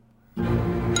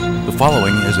The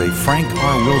following is a Frank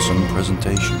R. Wilson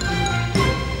presentation.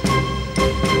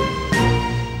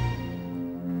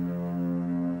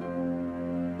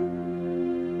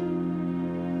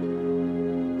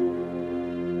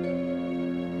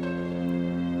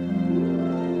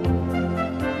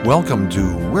 Welcome to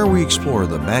where we explore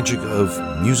the magic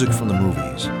of music from the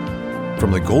movies.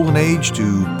 From the golden age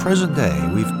to present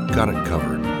day, we've got it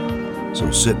covered.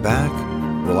 So sit back,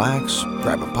 relax,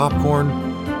 grab a popcorn,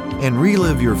 and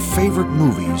relive your favorite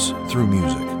movies through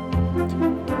music.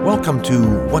 Welcome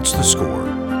to What's the Score?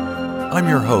 I'm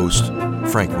your host,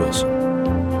 Frank Wilson.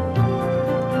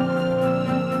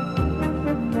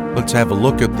 Let's have a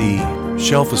look at the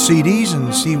shelf of CDs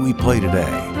and see what we play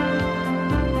today.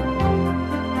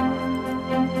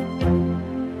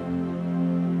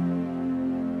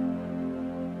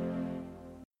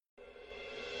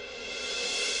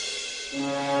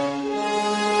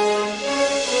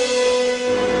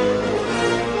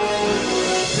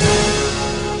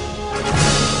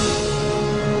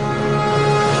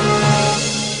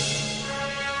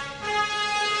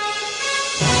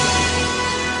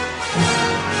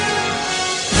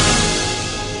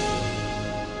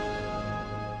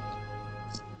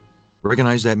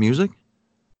 Recognize that music?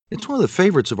 It's one of the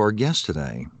favorites of our guest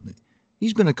today.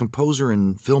 He's been a composer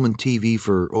in film and TV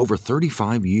for over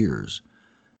 35 years.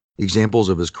 Examples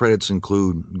of his credits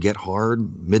include Get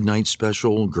Hard, Midnight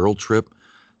Special, Girl Trip,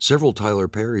 several Tyler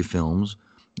Perry films,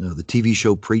 the TV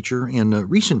show Preacher,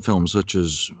 and recent films such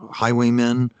as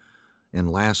Highwaymen and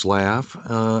Last Laugh,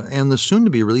 and the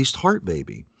soon-to-be-released Heart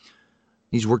Baby.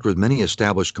 He's worked with many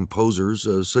established composers,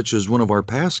 such as one of our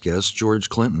past guests, George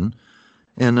Clinton,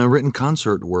 and written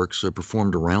concert works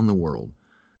performed around the world.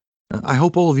 I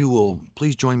hope all of you will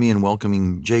please join me in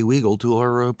welcoming Jay Weigel to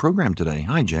our program today.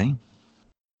 Hi, Jay.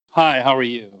 Hi, how are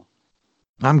you?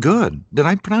 I'm good. Did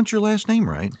I pronounce your last name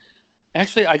right?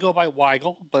 Actually, I go by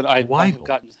Weigel, but I've Weigel.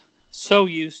 gotten so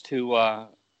used to I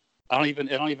don't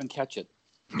even catch it.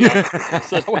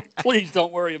 So please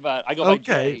don't worry about it. I go by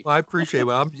Jay. Okay, well, I appreciate it.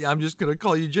 Well, I'm just going to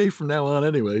call you Jay from now on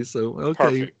anyway. So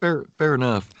okay, fair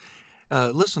enough.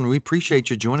 Listen, we appreciate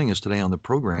you joining us today on the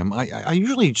program. I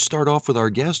usually start off with our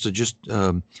guests to just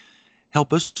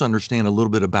help us understand a little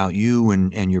bit about you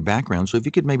and your background. So if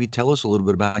you could maybe tell us a little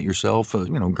bit about yourself,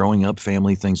 growing up,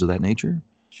 family, things of that nature.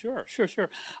 Sure.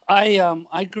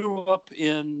 I grew up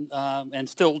in and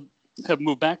still have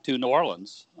moved back to New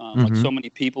Orleans. Like so many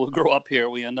people who grow up here,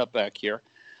 we end up back here.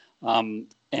 And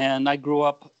I grew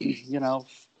up,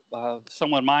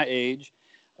 someone my age.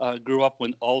 Grew up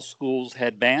when all schools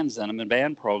had bands in them and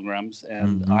band programs,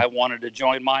 and I wanted to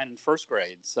join mine in first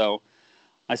grade. So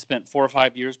I spent 4 or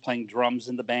 5 years playing drums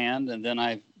in the band, and then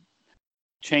I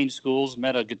changed schools,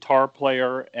 met a guitar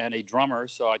player and a drummer.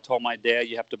 So I told my dad,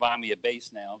 you have to buy me a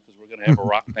bass now because we're going to have a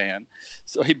rock band.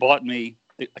 So he bought me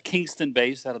a Kingston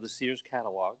bass out of the Sears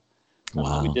catalog.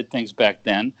 Wow. We did things back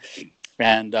then.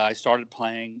 And I started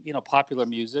playing, popular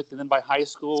music. And then by high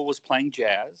school, was playing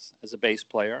jazz as a bass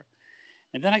player.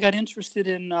 And then I got interested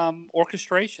in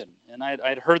orchestration, and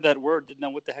I'd heard that word, didn't know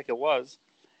what the heck it was.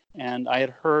 And I had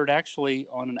heard actually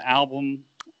on an album,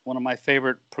 one of my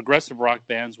favorite progressive rock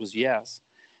bands was Yes,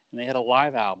 and they had a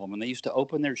live album, and they used to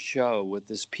open their show with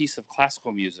this piece of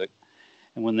classical music.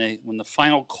 And when the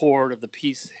final chord of the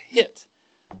piece hit,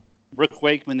 Rick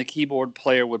Wakeman, the keyboard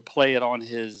player, would play it on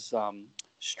his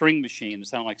string machine. It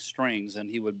sounded like strings, and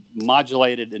he would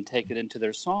modulate it and take it into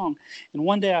their song. And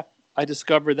one day I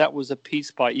discovered that was a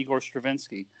piece by Igor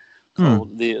Stravinsky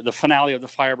called the finale of the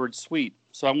Firebird Suite.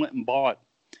 So I went and bought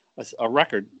a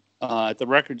record at the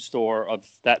record store of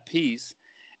that piece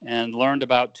and learned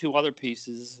about 2 other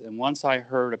pieces. And once I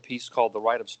heard a piece called The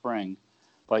Rite of Spring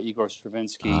by Igor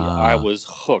Stravinsky, I was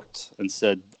hooked and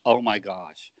said, oh my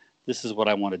gosh, this is what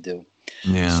I want to do.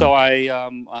 Yeah. So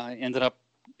I ended up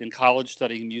in college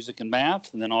studying music and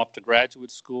math, and then off to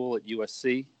graduate school at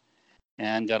USC.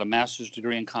 And got a master's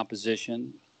degree in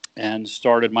composition and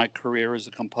started my career as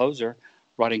a composer,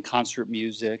 writing concert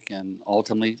music and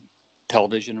ultimately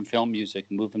television and film music,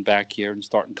 and moving back here and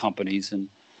starting companies. And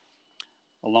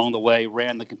along the way,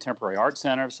 ran the Contemporary Art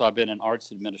Center. So I've been in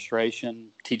arts administration,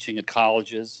 teaching at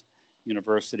colleges,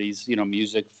 universities,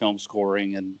 music, film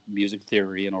scoring, and music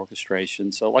theory and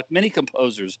orchestration. So like many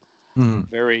composers,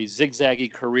 very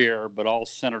zigzaggy career, but all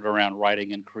centered around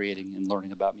writing and creating and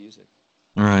learning about music.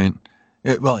 Right.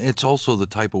 Well, it's also the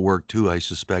type of work, too, I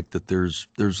suspect, that there's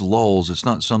lulls. It's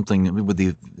not something, with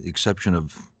the exception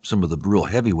of some of the real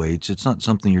heavyweights, it's not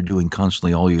something you're doing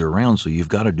constantly all year round. So you've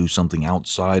got to do something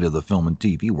outside of the film and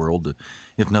TV world,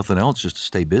 if nothing else, just to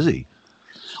stay busy.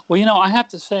 Well, I have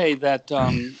to say that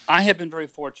I have been very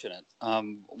fortunate.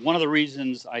 One of the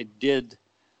reasons I did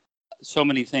so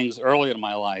many things early in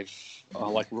my life,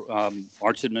 like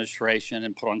arts administration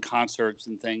and put on concerts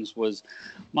and things, was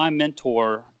my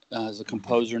mentor is a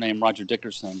composer named Roger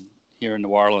Dickerson here in New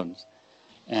Orleans.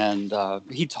 And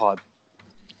he taught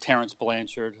Terrence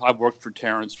Blanchard. I've worked for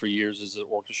Terrence for years as an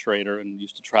orchestrator and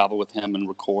used to travel with him and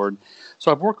record.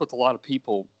 So I've worked with a lot of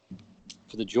people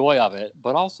for the joy of it,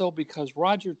 but also because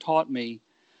Roger taught me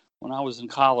when I was in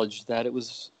college that it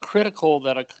was critical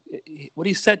that what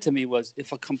he said to me was,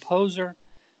 if a composer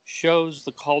shows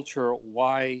the culture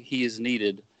why he is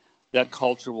needed, that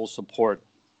culture will support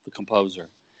the composer.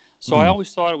 So I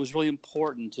always thought it was really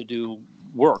important to do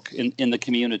work in the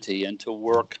community and to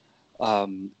work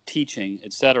teaching,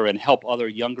 et cetera, and help other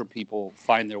younger people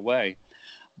find their way.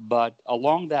 But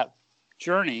along that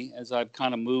journey, as I've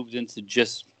kind of moved into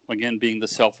just, again, being the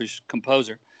selfish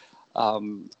composer,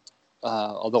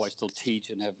 although I still teach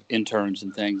and have interns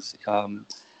and things,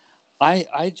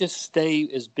 I just stay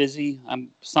as busy. I'm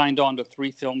signed on to 3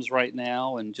 films right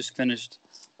now and just finished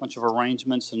a bunch of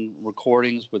arrangements and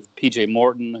recordings with PJ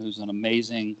Morton, who's an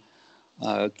amazing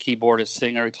keyboardist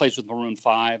singer. He plays with Maroon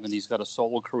 5, and he's got a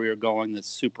solo career going that's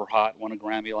super hot, won a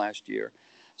Grammy last year.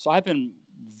 So I've been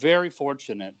very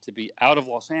fortunate to be out of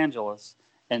Los Angeles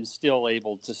and still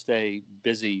able to stay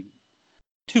busy,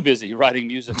 too busy writing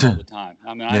music all the time.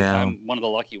 I mean, I'm one of the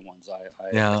lucky ones,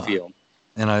 I feel.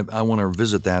 And I want to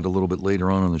visit that a little bit later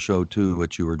on in the show, too,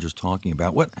 what you were just talking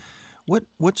about.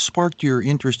 What sparked your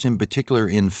interest in particular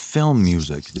in film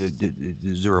music?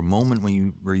 Is there a moment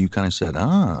where you kind of said,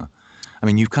 I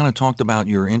mean, you've kind of talked about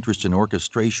your interest in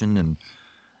orchestration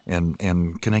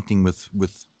and connecting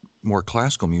with more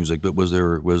classical music, but was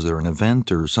there an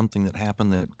event or something that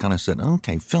happened that kind of said,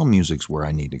 okay, film music's where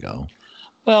I need to go?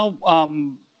 Well,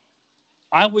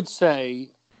 I would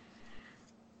say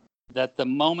that the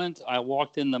moment I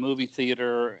walked in the movie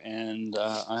theater and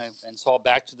saw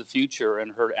Back to the Future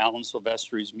and heard Alan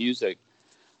Silvestri's music,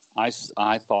 I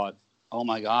thought, oh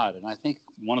my God! And I think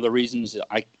one of the reasons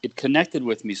it connected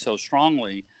with me so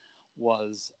strongly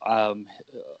was,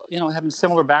 having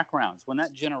similar backgrounds. When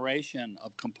that generation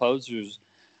of composers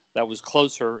that was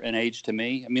closer in age to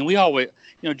me, I mean, we always,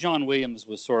 John Williams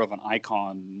was sort of an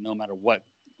icon, no matter what.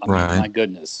 I mean, my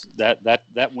goodness,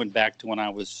 that went back to when I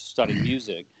was studying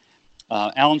music.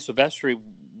 Alan Silvestri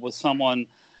was someone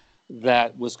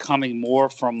that was coming more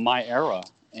from my era.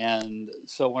 And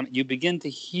so when you begin to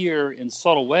hear in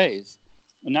subtle ways,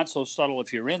 and not so subtle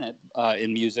if you're in it,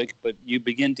 in music, but you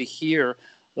begin to hear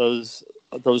those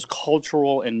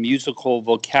cultural and musical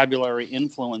vocabulary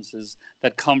influences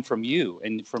that come from you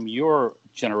and from your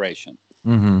generation.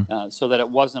 So that it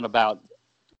wasn't about,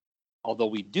 although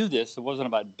we do this, it wasn't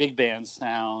about big band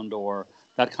sound or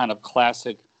that kind of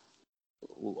classic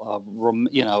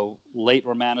late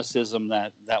romanticism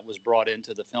that was brought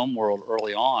into the film world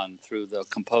early on through the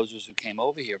composers who came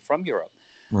over here from Europe.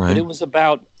 Right. But it was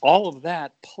about all of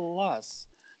that plus,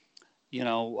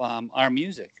 our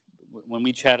music. When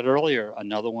we chatted earlier,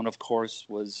 another one, of course,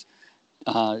 was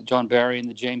John Barry and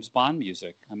the James Bond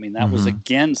music. I mean, that was,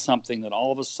 again, something that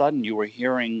all of a sudden you were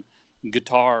hearing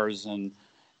guitars, and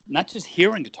not just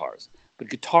hearing guitars, but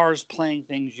guitars playing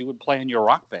things you would play in your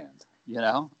rock band.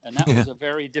 And that was a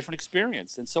very different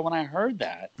experience. And so when I heard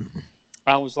that,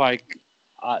 I was like,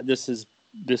 this is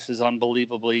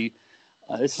unbelievable.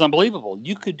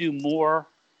 You could do more,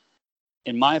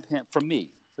 in my opinion, for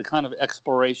me, the kind of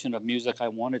exploration of music I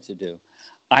wanted to do.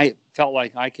 I felt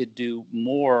like I could do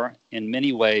more in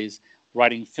many ways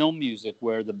writing film music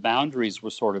where the boundaries were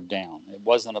sort of down. It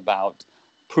wasn't about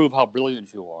prove how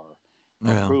brilliant you are,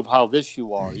 or prove how this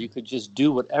you are. You could just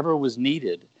do whatever was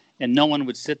needed. And no one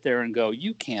would sit there and go,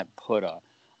 you can't put a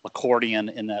accordion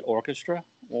in that orchestra.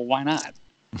 Well, why not?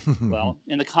 Well,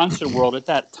 in the concert world at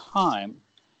that time,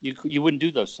 you wouldn't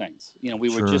do those things. We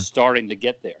were just starting to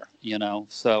get there,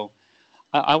 So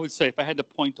I would say if I had to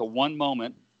point to one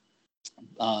moment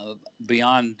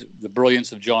beyond the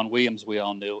brilliance of John Williams we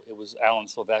all knew, it was Alan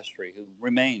Silvestri, who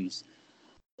remains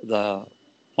the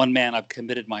one man I've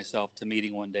committed myself to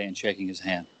meeting one day and shaking his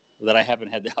hand, that I haven't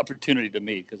had the opportunity to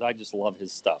meet because I just love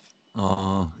his stuff.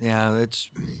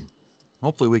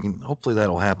 Hopefully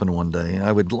that'll happen one day.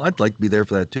 I'd like to be there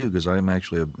for that too, because I'm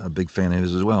actually a big fan of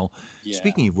his as well. Yeah.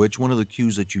 Speaking of which, one of the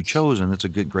cues that you chose, and it's a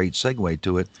great segue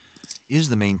to it, is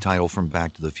the main title from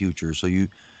Back to the Future. So you've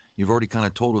already kind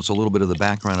of told us a little bit of the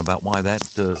background about why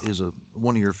that is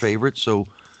one of your favorites. So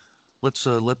let's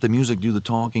let the music do the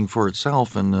talking for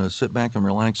itself, and sit back and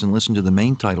relax and listen to the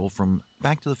main title from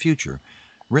Back to the Future,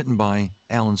 written by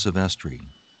Alan Silvestri.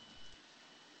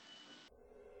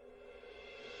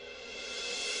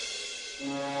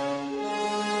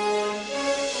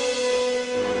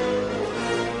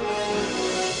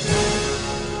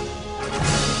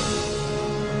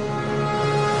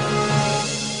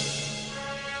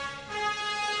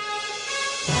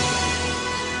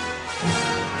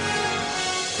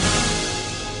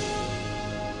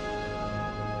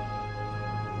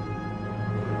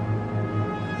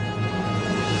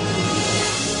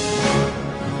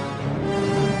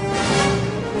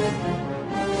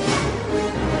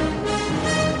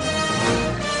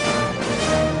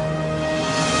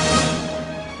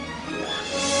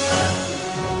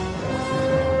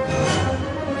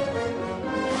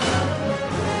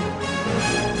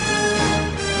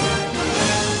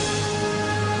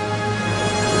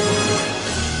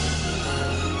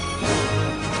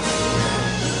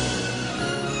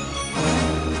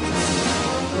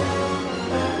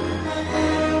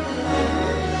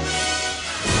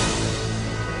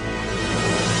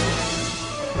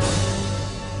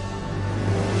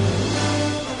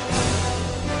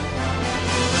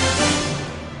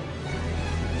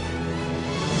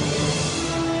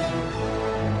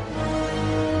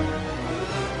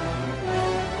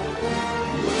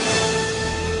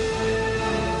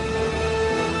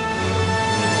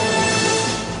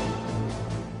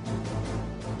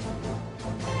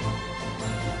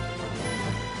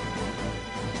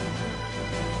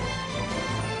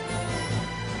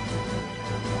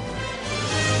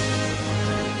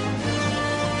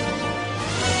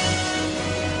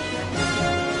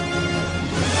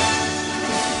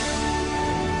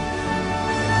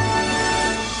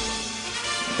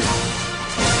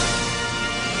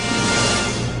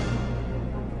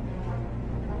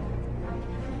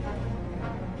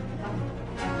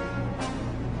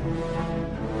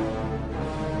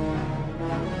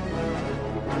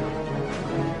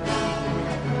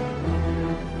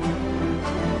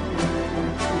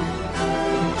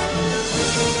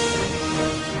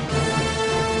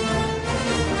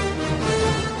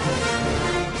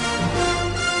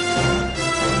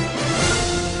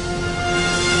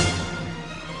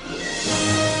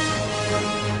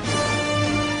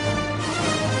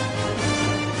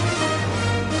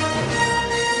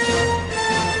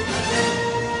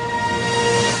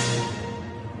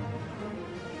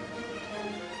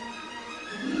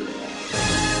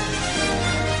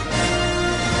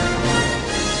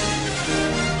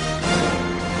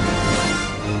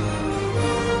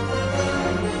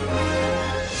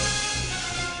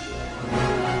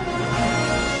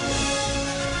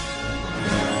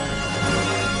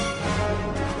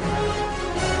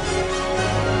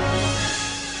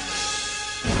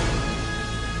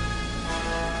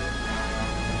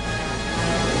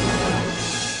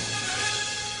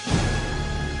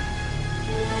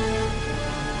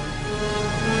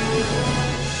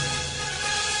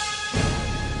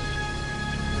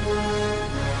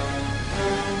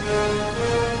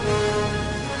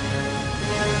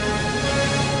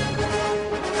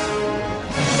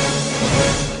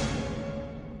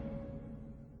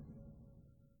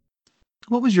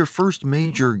 What was your first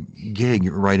major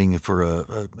gig writing for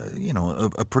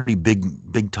a pretty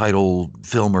big title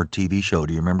film or TV show?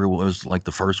 Do you remember what was like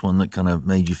the first one that kind of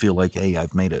made you feel like, hey,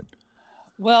 I've made it?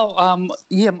 Well,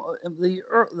 yeah,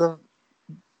 the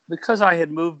because I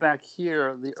had moved back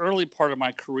here, the early part of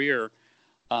my career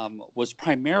was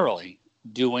primarily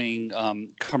doing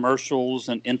commercials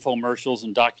and infomercials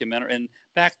and documentary. And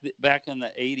back in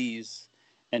the 80s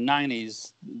and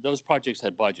 90s, those projects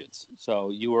had budgets, so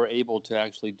you were able to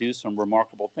actually do some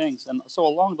remarkable things. And so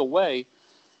along the way,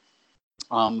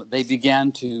 they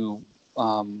began to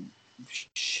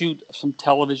shoot some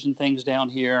television things down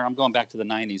here. I'm going back to the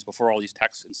 90s before all these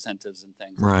tax incentives and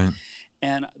things. Right.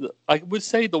 And I would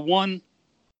say the one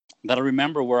that I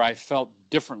remember where I felt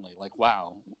differently, like,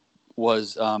 wow,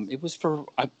 was it was for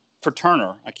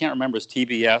Turner. I can't remember, it's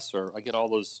TBS, or I get all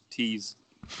those T's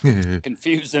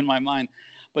confused in my mind.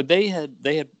 But they had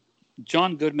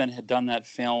John Goodman had done that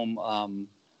film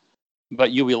about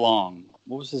Huey Long.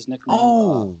 What was his nickname?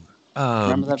 Oh,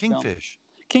 remember that Kingfish.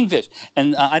 film? Kingfish.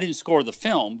 And I didn't score the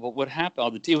film, but what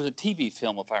happened? It was a TV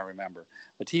film, if I remember,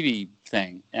 a TV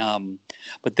thing.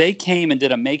 But they came and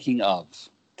did a making of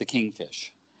the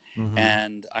Kingfish. Mm-hmm.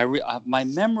 And my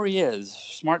memory is,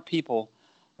 smart people,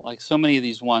 like so many of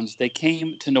these ones, they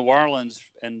came to New Orleans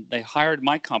and they hired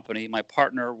my company. My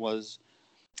partner was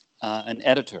an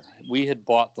editor. We had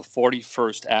bought the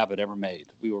 41st Avid ever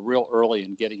made. We were real early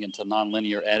in getting into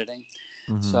nonlinear editing.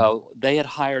 Mm-hmm. So they had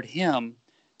hired him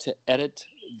to edit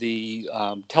the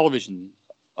television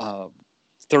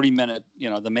 30-minute,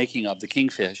 the making of the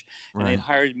Kingfish. And they'd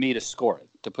hired me to score it,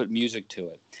 to put music to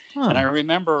it. Huh. And I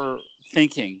remember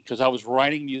thinking, because I was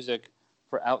writing music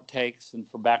for outtakes and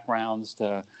for backgrounds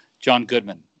to John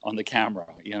Goodman on the camera,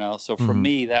 So for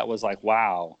me, that was like,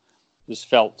 wow, this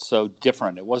felt so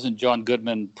different. It wasn't John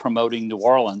Goodman promoting New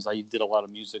Orleans. I did a lot of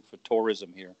music for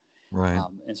tourism here. Right.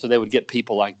 And so they would get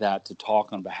people like that to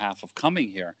talk on behalf of coming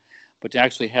here, but to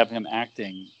actually have him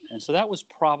acting. And so that was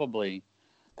probably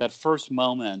that first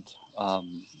moment.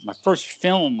 My first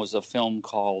film was a film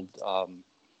called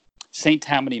St.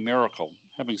 Tammany Miracle,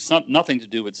 having nothing to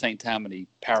do with St. Tammany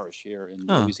Parish here in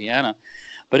Louisiana.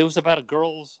 But it was about a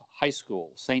girls' high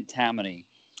school, St. Tammany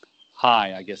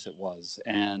High, I guess it was,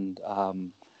 and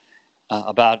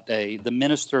about the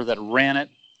minister that ran it.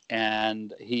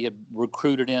 And he had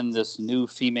recruited in this new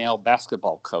female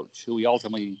basketball coach who he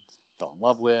ultimately fell in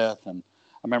love with. And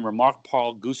I remember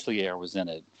Marc-Paul Gouselier was in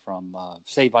it from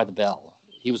Saved by the Bell.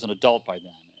 He was an adult by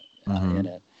then in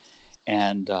it.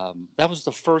 And that was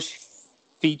the first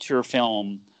feature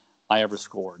film I ever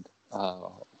scored,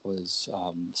 was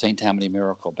St. Tammany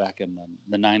Miracle back in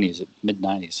the 90s,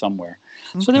 mid-90s somewhere.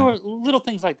 Okay. So there were little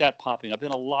things like that popping up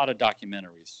in a lot of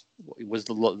documentaries. It was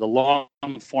the long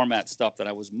format stuff that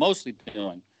I was mostly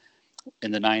doing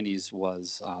in the 90s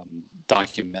was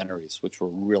documentaries, which were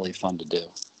really fun to do.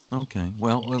 Okay,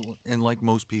 well, and like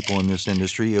most people in this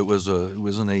industry, it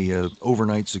wasn't a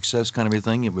overnight success kind of a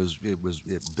thing.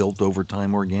 It built over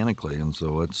time organically, and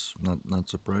so it's not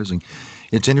surprising.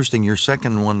 It's interesting. Your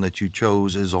second one that you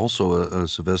chose is also a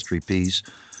Silvestri piece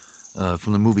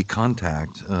from the movie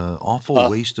Contact. Awful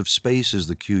waste of space is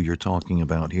the cue you're talking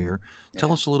about here. Yeah.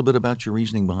 Tell us a little bit about your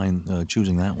reasoning behind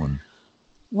choosing that one.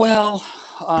 Well,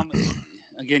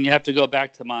 again, you have to go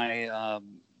back to my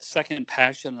second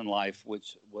passion in life,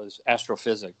 which was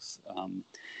astrophysics.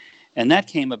 And that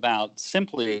came about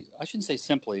simply, I shouldn't say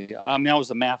simply, I mean, I was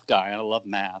a math guy. I love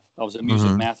math. I was a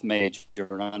music math major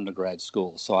in undergrad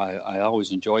school, so I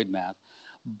always enjoyed math.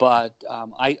 But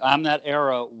I'm that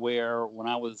era where when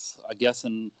I was, I guess,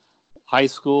 in high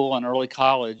school and early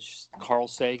college, Carl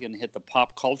Sagan hit the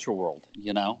pop culture world,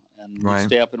 and you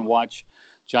stay up and watch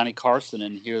Johnny Carson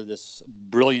and hear this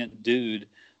brilliant dude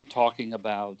talking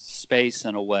about space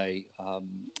in a way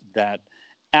that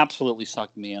absolutely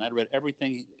sucked me. And I've read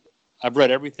everything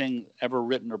ever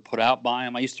written or put out by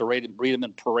him. I used to read him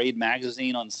in Parade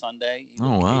magazine on Sunday. He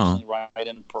would occasionally write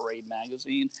in Parade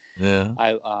magazine. Yeah.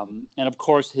 And of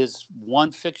course, his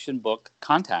one fiction book,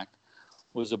 Contact,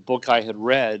 was a book I had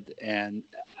read and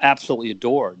absolutely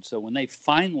adored. So when they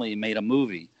finally made a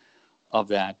movie of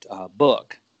that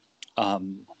book, I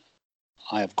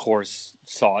of course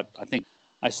saw it. I think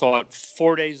I saw it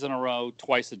 4 days in a row,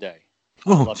 twice a day.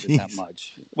 I loved it that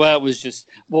much. Well, it was just,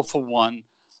 for one,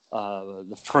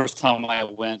 the first time I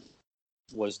went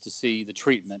was to see The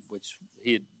Treatment, which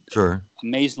he had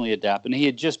amazingly adapted. And he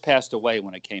had just passed away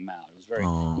when it came out. It was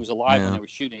he was alive when they were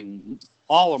shooting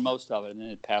all or most of it, and then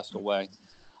it passed away.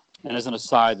 And as an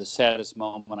aside, the saddest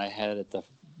moment I had at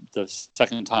the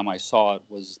second time I saw it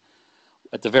was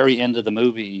at the very end of the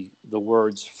movie, the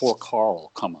words "For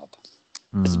Carl" come up.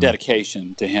 It's a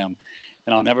dedication to him.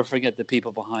 And I'll never forget the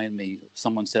people behind me.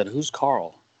 Someone said, "Who's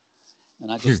Carl?"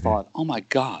 And I just thought, "Oh my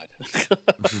God!"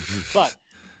 But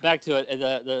back to it,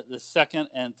 the second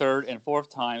and third and fourth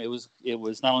time, it was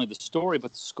not only the story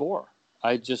but the score.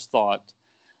 I just thought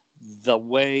the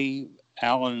way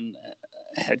Alan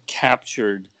had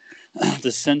captured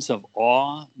the sense of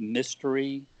awe,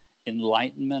 mystery,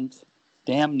 enlightenment,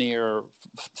 damn near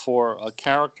for a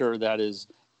character that is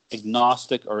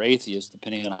agnostic or atheist,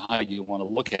 depending on how you want to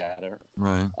look at it.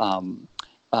 Right.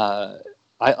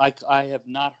 I have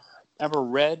not ever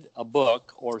read a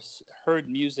book or heard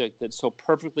music that so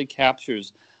perfectly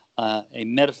captures a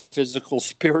metaphysical,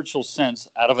 spiritual sense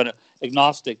out of an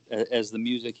agnostic as the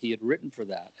music he had written for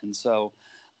that. And so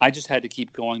I just had to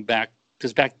keep going back,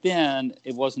 because back then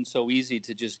it wasn't so easy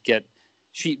to just get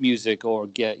sheet music or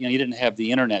you didn't have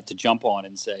the internet to jump on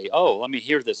and say, "Oh, let me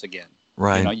hear this again."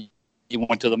 Right. You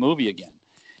went to the movie again.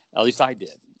 At least I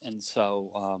did. And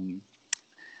so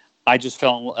I just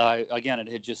felt, again, it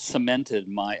had just cemented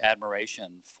my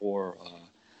admiration for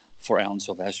Alan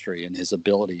Silvestri and his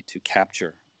ability to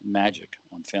capture magic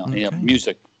on film,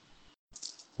 music.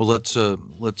 Well, let's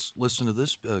listen to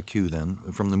this cue then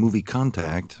from the movie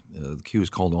Contact. The cue is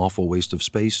called "Awful Waste of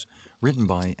Space," written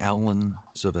by Alan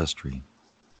Silvestri.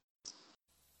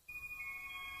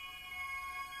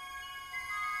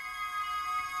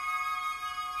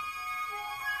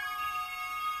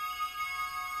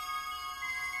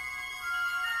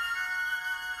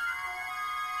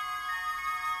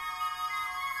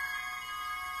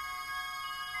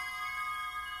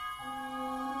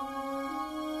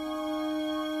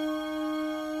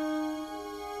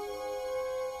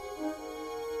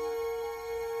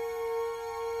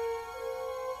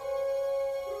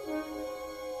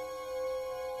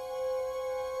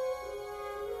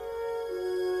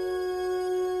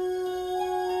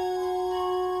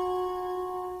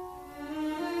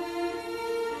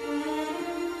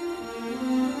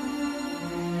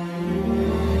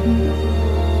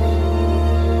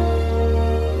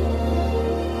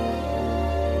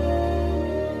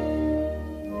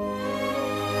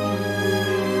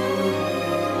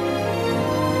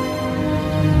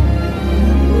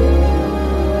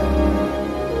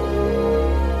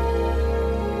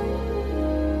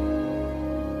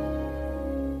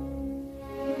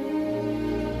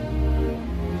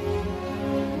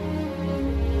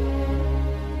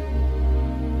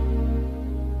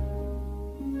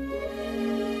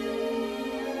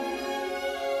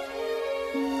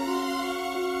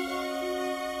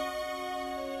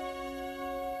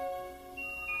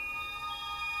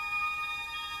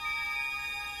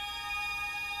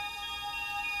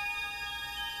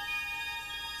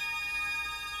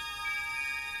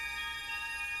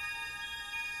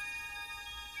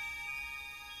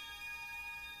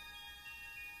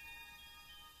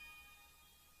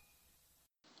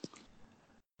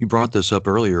 You brought this up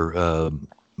earlier,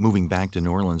 moving back to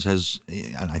New Orleans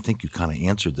and I think you kind of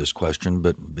answered this question,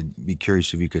 but be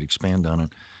curious if you could expand on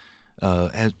it.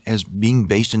 Has being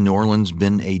based in New Orleans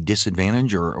been a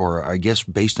disadvantage, or I guess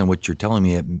based on what you're telling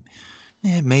me, it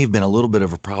may have been a little bit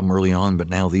of a problem early on, but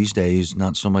now these days,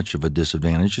 not so much of a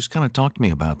disadvantage. Just kind of talk to me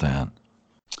about that.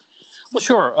 Well,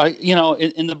 sure.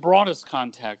 In the broadest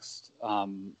context, I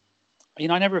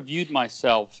never viewed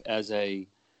myself as a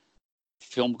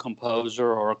film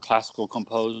composer or a classical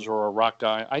composer or a rock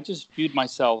guy. I just viewed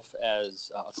myself as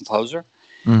a composer.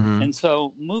 Mm-hmm. And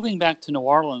so moving back to New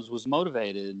Orleans was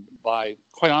motivated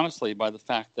quite honestly, by the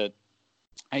fact that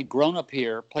I had grown up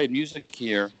here, played music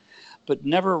here, but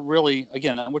never really,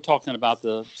 again, we're talking about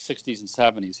the 60s and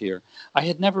 70s here. I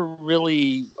had never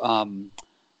really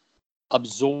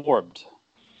absorbed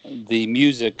the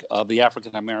music of the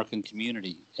African American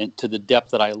community and to the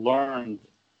depth that I learned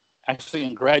actually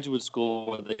in graduate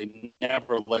school, where they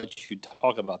never let you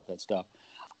talk about that stuff.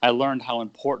 I learned how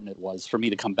important it was for me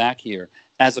to come back here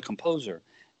as a composer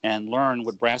and learn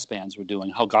what brass bands were doing,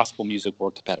 how gospel music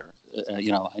worked better,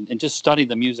 and just study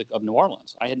the music of New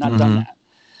Orleans. I had not done that.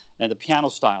 And the piano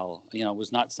style,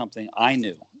 was not something I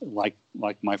knew, like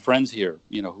my friends here,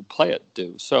 who play it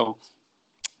do. So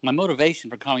my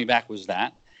motivation for coming back was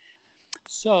that.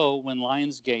 So when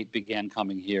Lionsgate began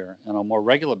coming here on a more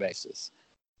regular basis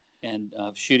and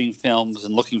shooting films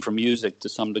and looking for music to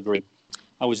some degree,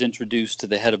 I was introduced to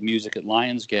the head of music at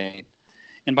Lionsgate.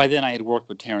 And by then I had worked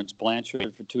with Terence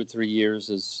Blanchard for 2 or 3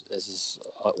 years as his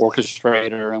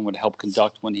orchestrator, and would help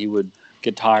conduct when he would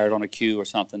get tired on a cue or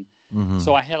something. Mm-hmm.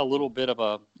 So I had a little bit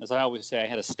of as I always say, I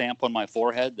had a stamp on my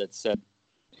forehead that said,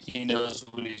 he knows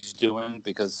what he's doing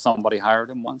because somebody hired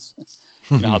him once.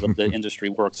 You know how the industry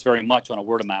works very much on a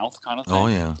word of mouth kind of thing. Oh,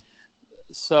 yeah.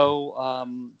 So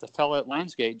the fellow at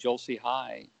Lionsgate, Joel C.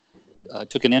 High,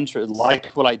 took an interest,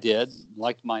 liked what I did,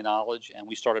 liked my knowledge, and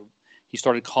he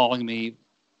started calling me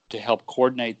to help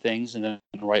coordinate things and then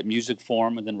write music for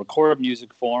him and then record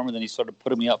music for him. And then he started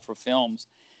putting me up for films.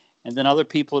 And then other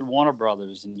people at Warner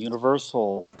Brothers and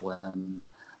Universal and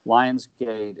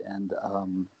Lionsgate and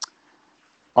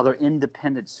other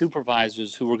independent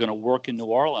supervisors who were going to work in New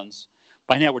Orleans.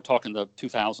 By now we're talking the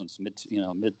 2000s, mid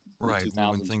 2000s.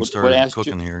 When things started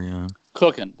cooking here, yeah.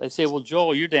 Cooking. They say, well,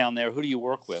 Joel, you're down there. Who do you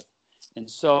work with? And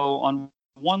so on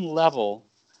one level,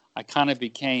 I kind of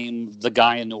became the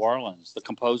guy in New Orleans, the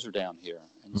composer down here.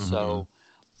 And so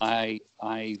I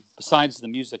besides the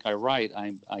music I write,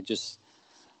 I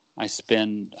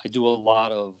do a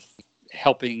lot of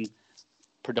helping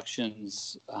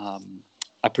productions.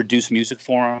 I produce music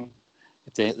for them.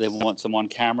 If they want some on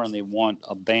camera and they want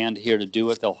a band here to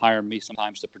do it, they'll hire me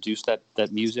sometimes to produce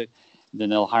that music. Then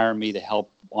they'll hire me to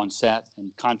help on set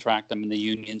and contract them in the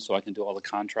union so I can do all the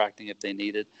contracting if they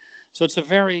need it. So it's a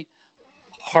very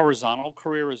horizontal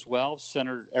career as well,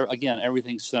 centered, again,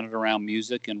 everything's centered around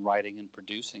music and writing and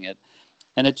producing it.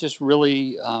 And it just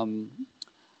really,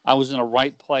 I was in a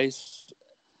right place,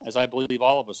 as I believe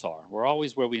all of us are. We're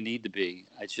always where we need to be.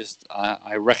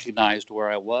 I recognized where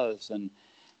I was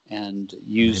and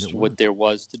used what there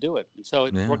was to do it. And so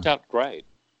it worked out great.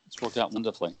 It's worked out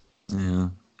wonderfully. Yeah.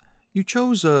 You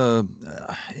chose an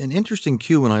interesting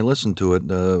cue when I listened to it,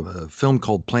 a film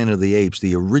called Planet of the Apes,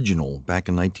 the original, back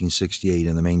in 1968,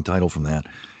 and the main title from that,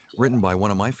 written by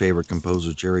one of my favorite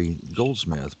composers, Jerry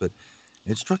Goldsmith. But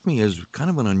it struck me as kind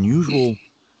of an unusual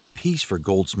piece for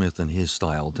Goldsmith and his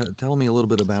style. Tell me a little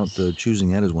bit about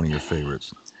choosing that as one of your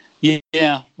favorites.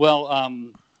 Yeah.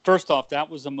 Well, first off, that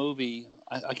was a movie,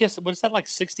 I guess, what is that, like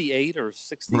 68 or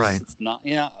 60? Right.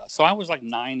 Yeah. So I was like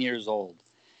 9 years old.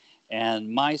 And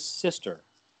my sister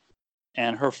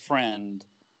and her friend,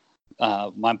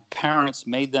 my parents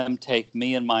made them take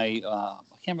me and my, I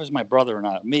can't remember if it was my brother or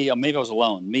not, maybe I was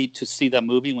alone, me to see that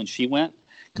movie when she went.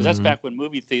 Because that's back when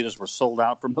movie theaters were sold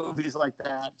out for movies like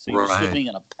that. So you're sitting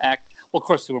in a packed, well, of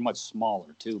course, they were much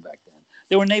smaller, too, back then.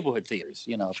 They were neighborhood theaters,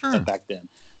 back then.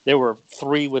 There were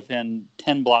 3 within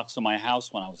 10 blocks of my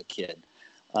house when I was a kid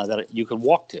that you could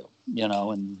walk to.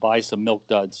 And buy some Milk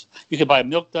Duds. You could buy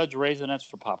Milk Duds, Raisinets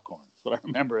for popcorn. That's what I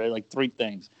remember, like 3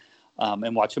 things,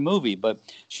 and watch a movie. But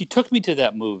she took me to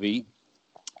that movie,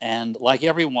 and like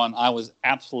everyone, I was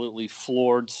absolutely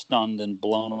floored, stunned, and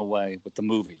blown away with the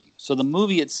movie. So the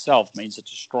movie itself made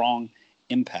such a strong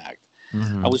impact.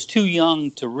 I was too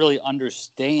young to really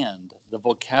understand the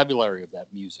vocabulary of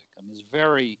that music. I mean, it's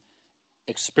very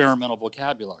experimental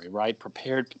vocabulary, right?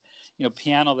 Prepared,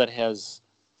 piano that has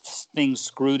things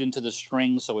screwed into the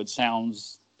strings so it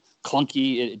sounds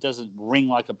clunky. It doesn't ring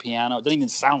like a piano. It doesn't even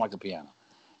sound like a piano.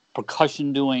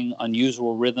 Percussion doing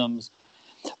unusual rhythms.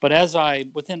 But as I,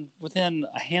 within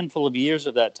a handful of years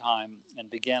of that time, and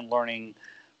began learning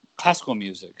classical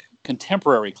music,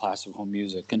 contemporary classical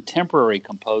music, contemporary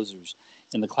composers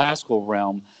in the classical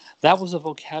realm, that was a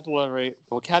vocabulary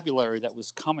that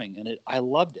was coming, and I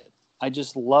loved it. I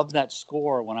just loved that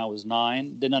score when I was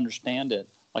 9. Didn't understand it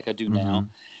like I do now.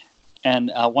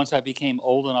 And once I became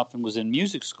old enough and was in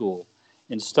music school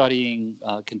and studying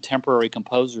contemporary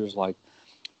composers like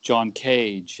John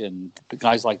Cage and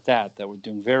guys like that were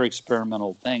doing very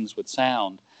experimental things with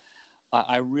sound,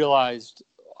 I realized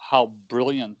how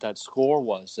brilliant that score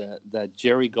was that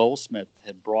Jerry Goldsmith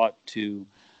had brought to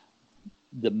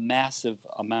the massive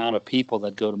amount of people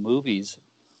that go to movies,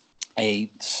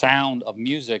 a sound of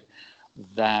music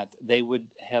that they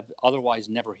would have otherwise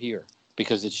never hear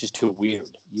because it's just too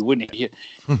weird. You wouldn't hear.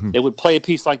 They would play a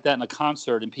piece like that in a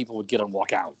concert and people would get up and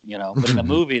walk out, But in a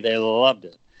movie, they loved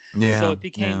it. So it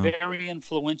became very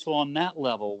influential on that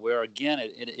level where, again,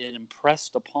 it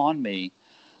impressed upon me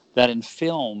that in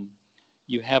film,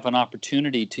 you have an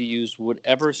opportunity to use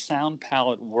whatever sound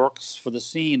palette works for the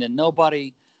scene, and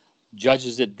nobody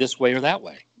judges it this way or that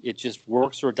way. It just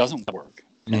works or it doesn't work.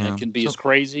 And it can be as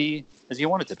crazy as you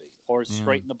want it to be, or as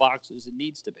straight in the box as it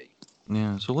needs to be.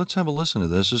 Yeah, so let's have a listen to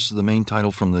this. This is the main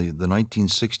title from the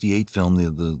 1968 film,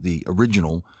 the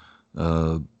original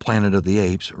Planet of the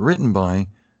Apes, written by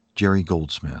Jerry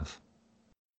Goldsmith.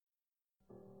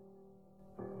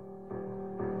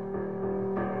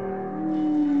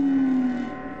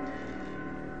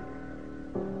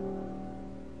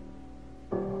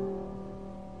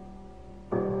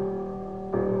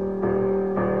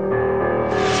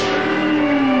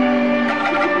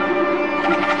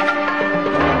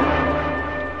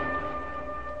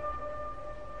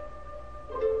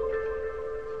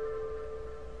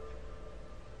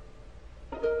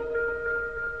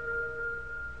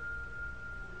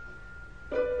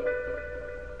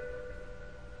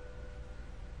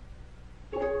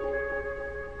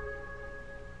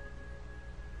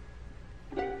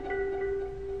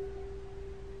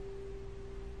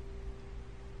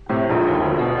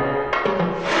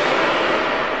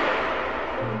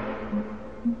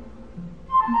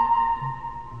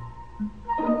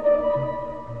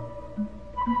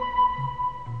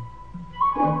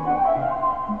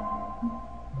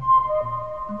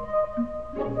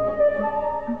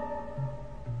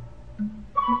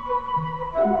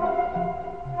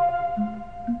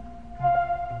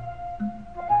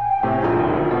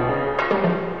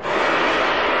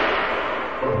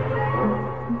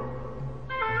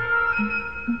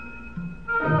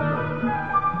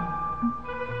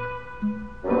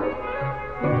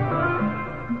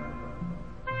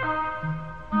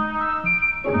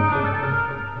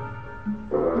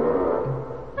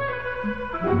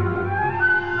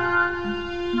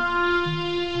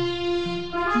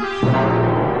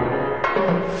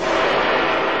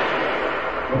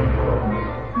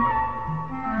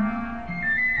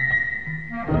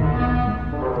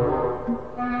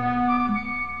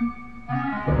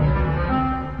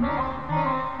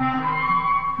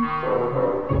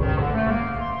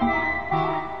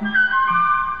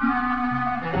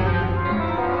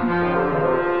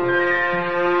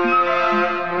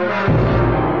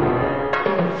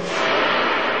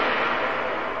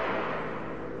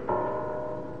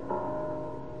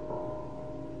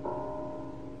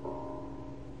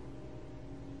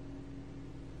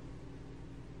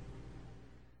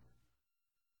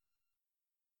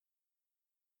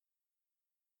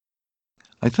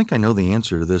 I think I know the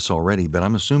answer to this already, but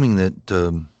I'm assuming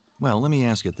that, well, let me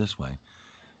ask it this way.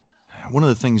 One of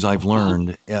the things I've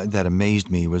learned that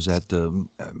amazed me was that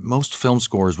most film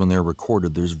scores, when they're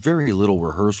recorded, there's very little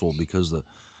rehearsal because the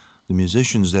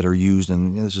musicians that are used,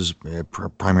 and this is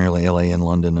primarily LA and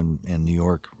London and New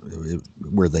York,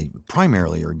 where they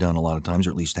primarily are done a lot of times, or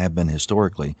at least have been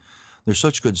historically, they're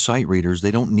such good sight readers,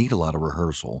 they don't need a lot of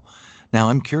rehearsal. Now,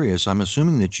 I'm curious, I'm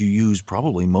assuming that you use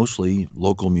probably mostly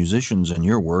local musicians in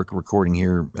your work, recording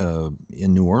here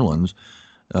in New Orleans.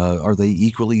 Are they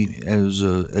equally as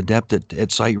adept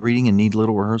at sight reading and need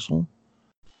little rehearsal?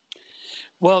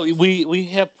 Well, we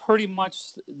have pretty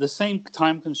much the same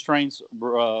time constraints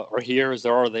are here as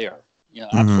there are there. Yeah,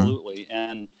 absolutely.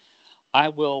 And I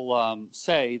will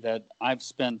say that I've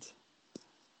spent,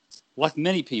 like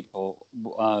many people,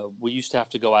 we used to have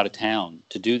to go out of town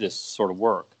to do this sort of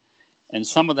work. And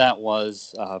some of that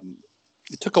was,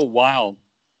 it took a while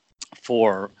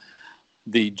for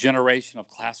the generation of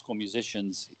classical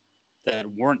musicians that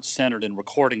weren't centered in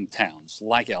recording towns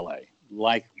like LA,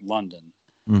 like London,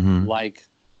 like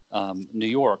New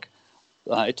York.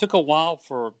 It took a while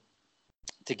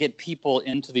to get people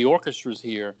into the orchestras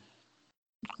here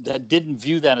that didn't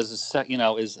view that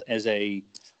as a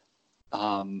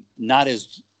not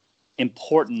as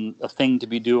important a thing to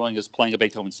be doing as playing a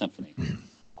Beethoven symphony.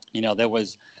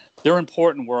 Their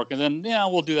important work, and then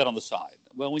we'll do that on the side.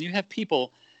 Well, when you have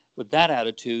people with that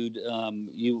attitude,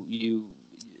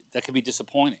 that can be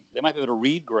disappointing. They might be able to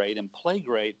read great and play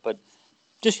great, but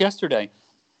just yesterday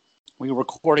we were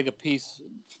recording a piece,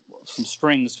 some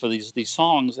strings for these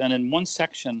songs, and in one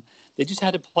section they just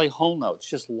had to play whole notes,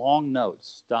 just long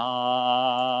notes,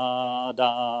 da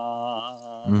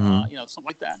da, da, something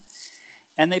like that.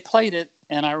 And they played it,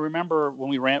 and I remember when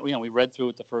we read through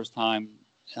it the first time.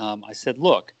 I said,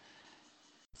 look,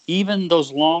 even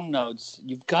those long notes,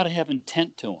 you've got to have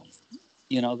intent to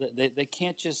them. They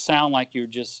can't just sound like you're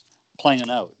just playing a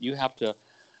note. You have to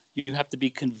be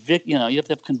convict. You have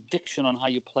to have conviction on how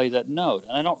you play that note.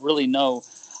 And I don't really know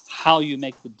how you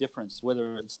make the difference.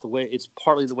 Whether it's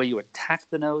partly the way you attack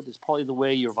the note, it's partly the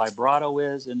way your vibrato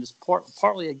is, and it's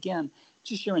partly again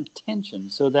just your intention,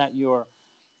 so that your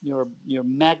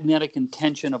magnetic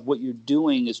intention of what you're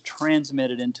doing is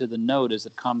transmitted into the note as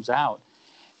it comes out.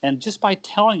 And just by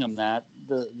telling them that,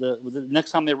 the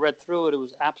next time they read through it, it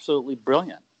was absolutely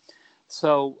brilliant.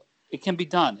 So it can be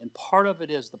done. And part of it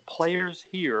is the players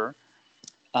here.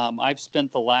 I've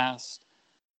spent the last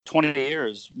 20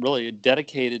 years really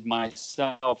dedicated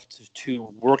myself to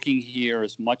working here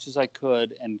as much as I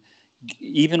could. And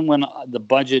even when the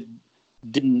budget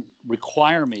didn't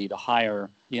require me to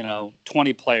hire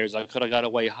 20 players, I could have got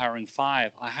away hiring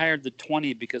 5. I hired the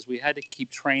 20 because we had to keep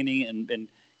training and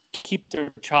keep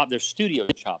their studio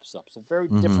chops up. It's a very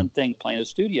different thing playing a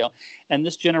studio. And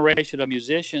this generation of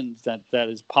musicians that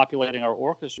is populating our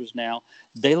orchestras now,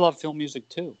 they love film music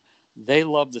too. They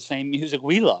love the same music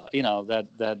we love. That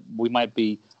I might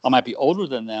be older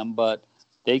than them, but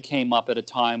they came up at a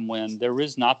time when there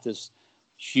is not this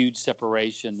huge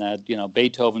separation that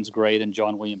Beethoven's great and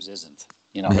John Williams isn't.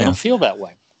 They don't feel that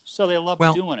way, so they love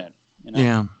doing it.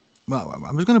 Yeah. Well,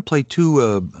 I was going to play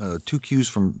two cues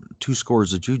from 2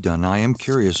 scores that you've done. Now, I am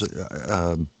curious.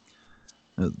 The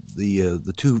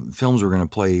 2 films we're going to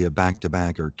play back to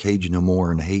back are Cage No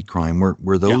More and Hate Crime.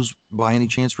 Were those by any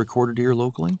chance recorded here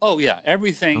locally? Oh yeah,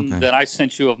 everything that I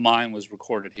sent you of mine was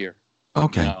recorded here.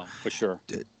 Okay. for sure.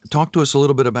 Talk to us a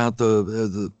little bit about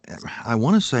the I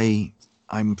want to say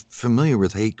I'm familiar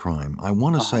with Hate Crime. I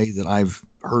want to Uh-huh. say that I've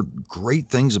heard great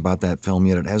things about that film,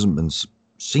 yet it hasn't been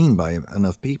seen by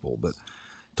enough people. But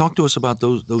talk to us about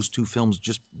those two films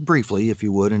just briefly, if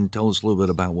you would, and tell us a little bit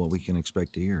about what we can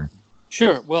expect to hear.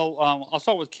 Sure. Well, I'll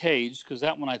start with Cage because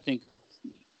that one I think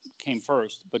came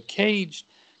first. But Cage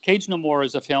No More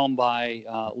is a film by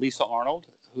Lisa Arnold,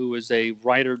 who is a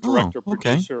writer, Oh, director, okay.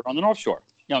 producer on the North Shore,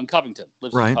 in Covington,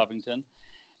 lives in Right. Covington.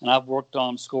 And I've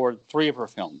scored 3 of her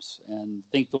films and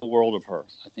think the world of her.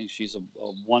 I think she's a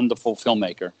wonderful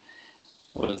filmmaker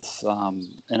with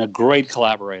and a great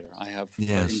collaborator. I have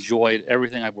Yes. enjoyed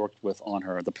everything I've worked with on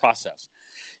her, the process.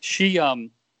 She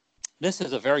this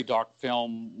is a very dark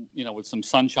film, with some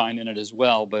sunshine in it as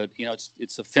well. But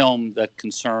it's a film that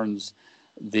concerns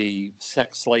the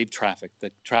sex slave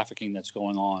the trafficking that's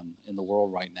going on in the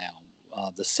world right now,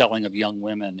 the selling of young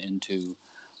women into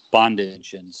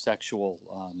bondage and sexual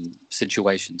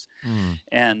situations,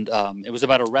 and it was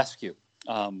about a rescue.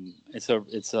 It's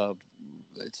a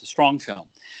strong film.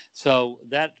 So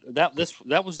that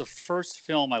was the first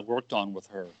film I worked on with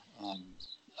her,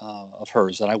 of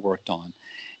hers that I worked on.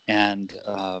 And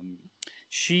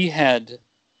she had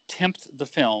temped the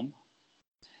film,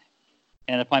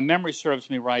 and if my memory serves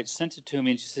me right, sent it to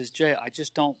me, and she says, "Jay, I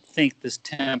just don't think this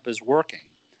temp is working."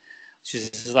 She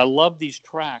says, "I love these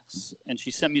tracks," and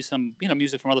she sent me some,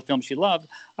 music from other films she loved.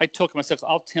 I took myself,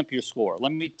 "I'll temp your score.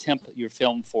 Let me temp your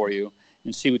film for you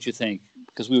and see what you think,"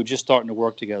 because we were just starting to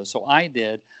work together. So I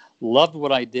did. Loved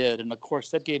what I did, and of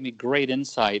course that gave me great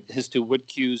insight as to what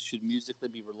cues should musically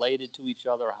be related to each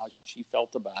other, how she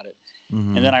felt about it.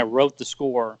 Mm-hmm. And then I wrote the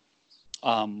score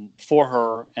for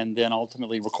her, and then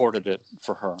ultimately recorded it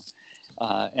for her.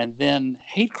 And then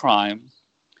Hate Crime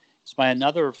is by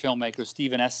another filmmaker,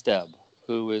 Stephen Esteb,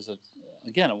 who is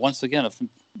once again a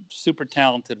super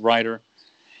talented writer.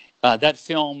 That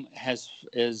film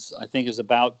is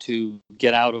about to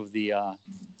get out of the.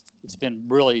 It's been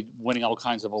really winning all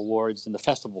kinds of awards in the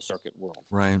festival circuit world.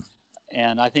 Right.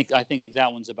 And I think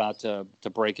that one's about to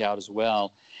break out as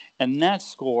well. And that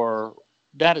score,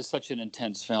 that is such an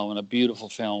intense film and a beautiful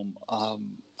film.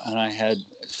 And I had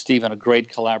Stephen, a great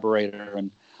collaborator.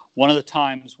 And one of the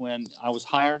times when I was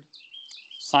hired,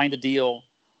 signed a deal,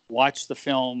 watched the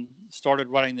film, started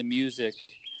writing the music,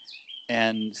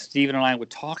 and Stephen and I would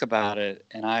talk about it.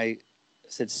 And I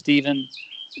said, "Stephen,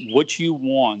 what you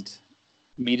want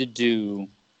me to do,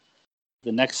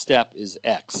 the next step is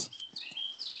X.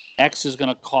 X is going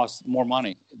to cost more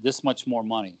money, this much more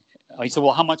money." He said,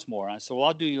 "Well, how much more?" I said, "Well,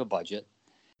 I'll do you a budget."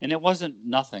 And it wasn't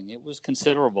nothing. It was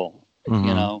considerable,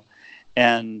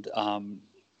 And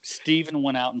Stephen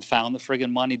went out and found the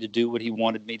friggin' money to do what he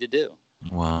wanted me to do.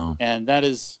 Wow. And that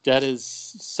is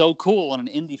so cool on an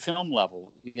indie film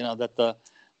level,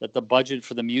 that the budget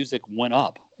for the music went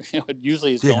up. It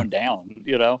usually is going down,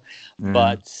 Yeah.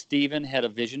 But Stephen had a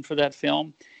vision for that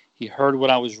film. He heard what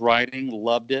I was writing,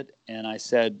 loved it, and I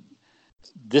said,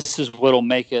 "This is what'll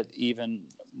make it even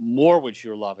more what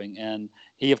you're loving." And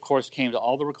he, of course, came to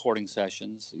all the recording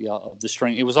sessions, of the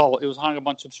string. It was hiring a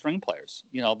bunch of string players,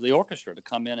 the orchestra, to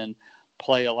come in and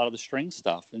play a lot of the string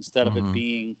stuff instead of it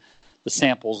being the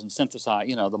samples and synthesize,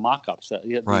 the mock-ups,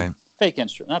 the fake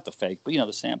instrument, not the fake, but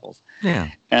the samples. Yeah.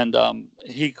 And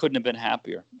he couldn't have been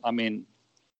happier. I mean,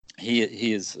 he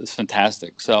is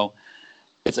fantastic. So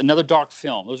it's another dark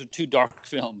film. Those are 2 dark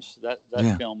films. That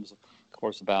film is, of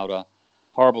course, about a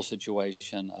horrible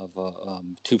situation of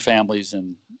 2 families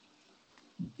and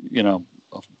a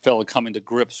fellow coming to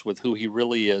grips with who he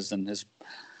really is, and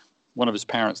one of his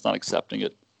parents not accepting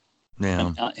it.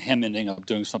 Yeah. And him ending up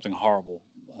doing something horrible.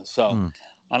 So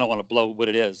I don't want to blow what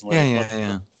it is. Let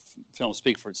the film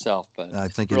speak for itself. But I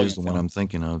think it is the one I'm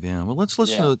thinking of. Yeah. Well, let's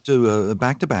listen Yeah. to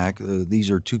back to back. These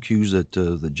are 2 cues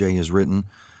that Jay has written.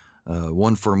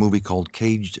 One for a movie called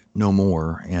Caged No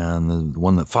More, and the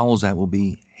one that follows that will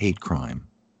be Hate Crime.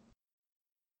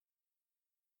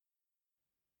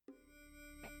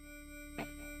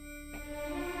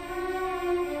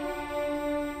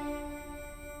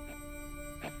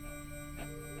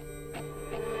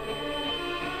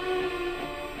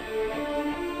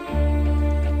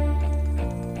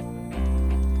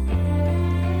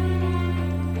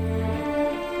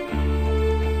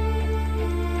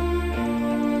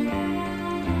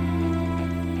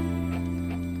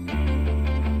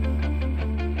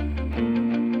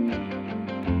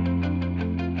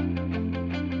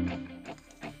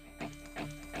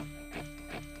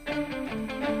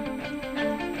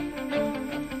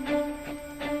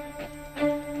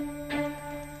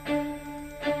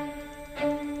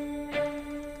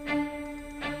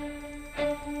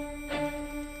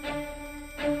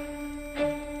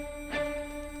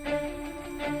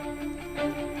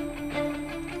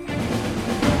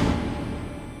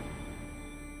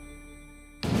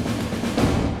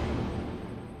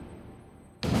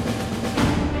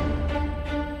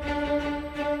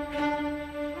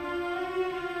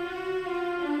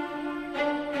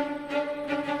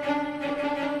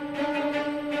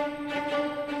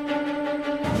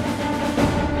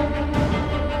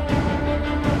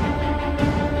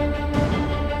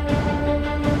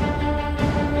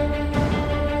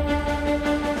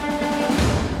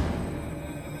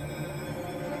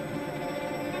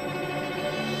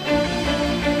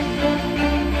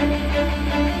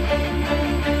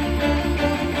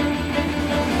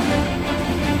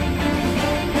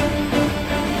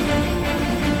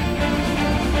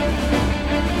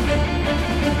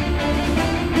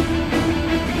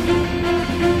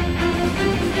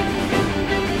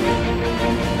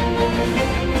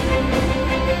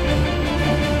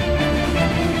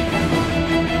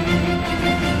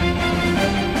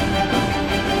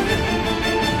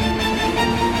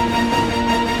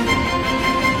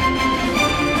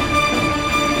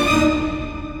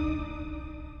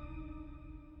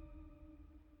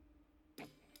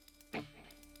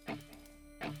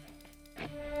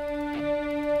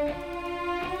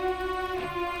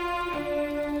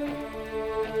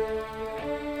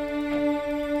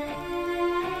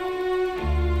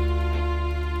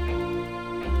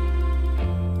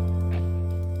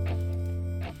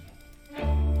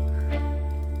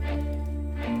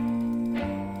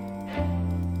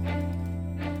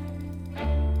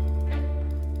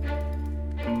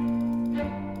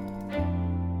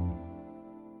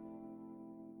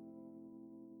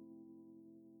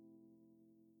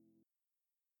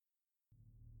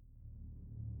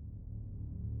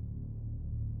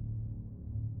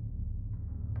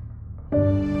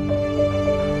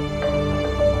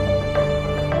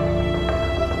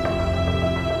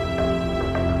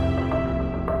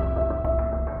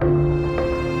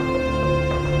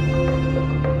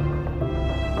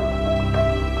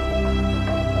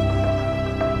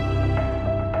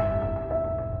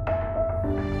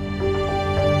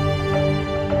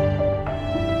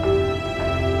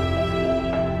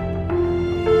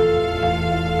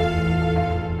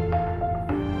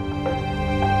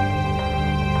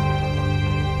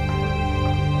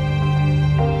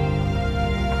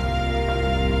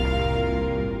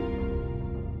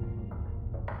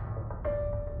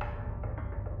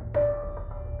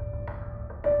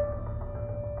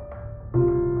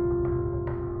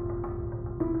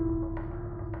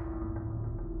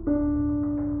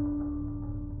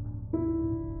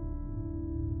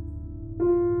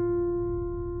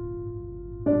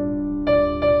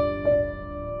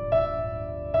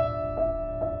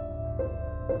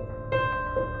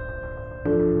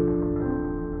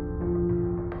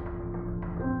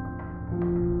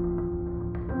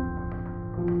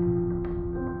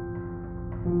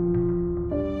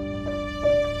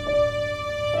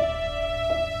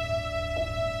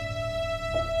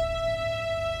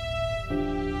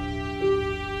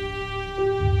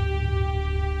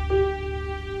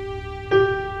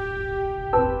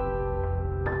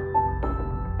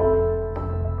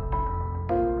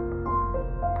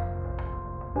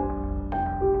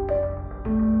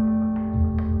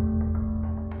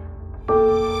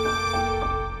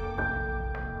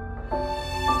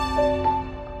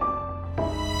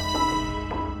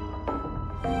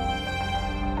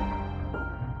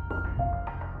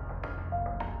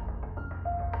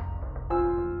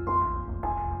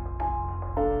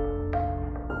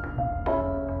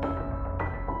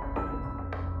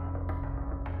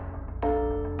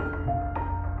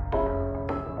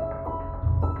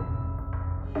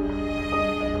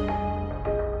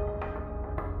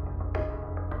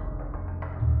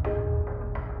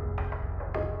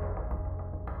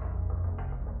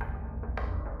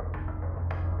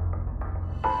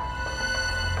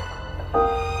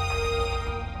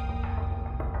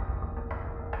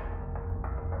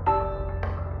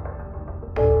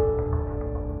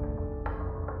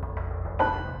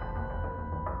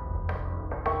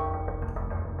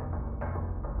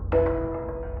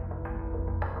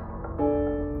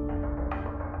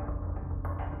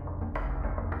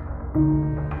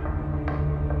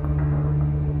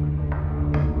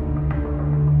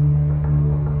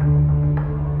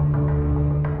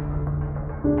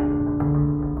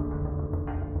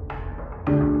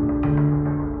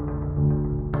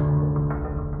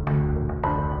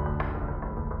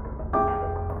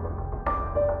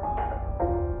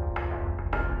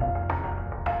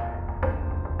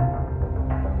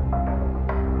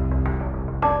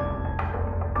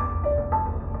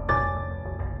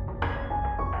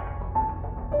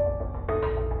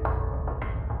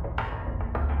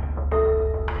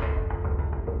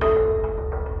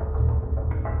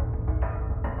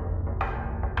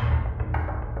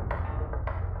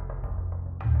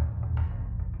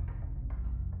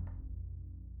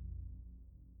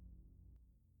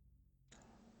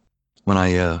 When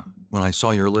I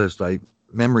saw your list, I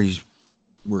memories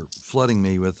were flooding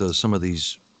me with some of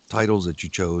these titles that you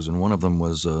chose, and one of them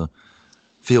was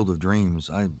Field of Dreams.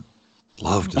 I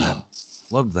loved that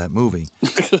loved that movie,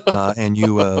 and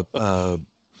you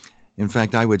in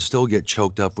fact, I would still get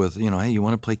choked up with, hey, you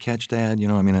want to play catch, Dad?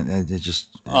 I mean, uh, it's just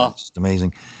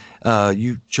amazing.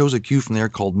 You chose a cue from there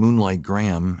called Moonlight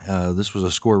Graham. This was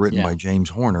a score written by yeah. James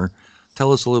Horner.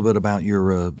 Tell us a little bit about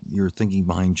your thinking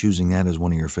behind choosing that as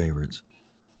one of your favorites.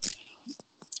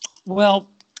 Well,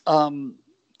 um,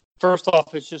 first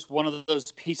off, it's just one of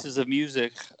those pieces of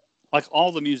music, like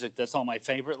all the music that's on my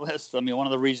favorite list. I mean, one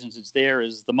of the reasons it's there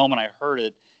is the moment I heard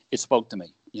it, it spoke to me.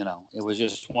 It was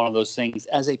just one of those things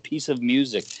as a piece of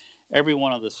music. Every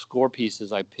one of the score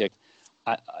pieces I picked,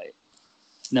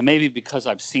 now maybe because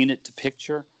I've seen it to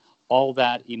picture, all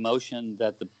that emotion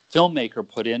that the filmmaker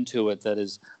put into it that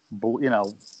is,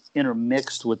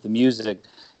 intermixed with the music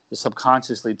is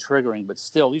subconsciously triggering. But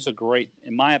still, these are great,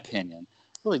 in my opinion,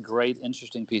 really great,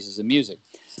 interesting pieces of music.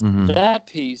 Mm-hmm. That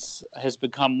piece has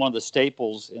become one of the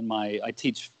staples in I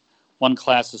teach one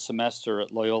class a semester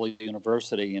at Loyola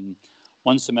University, and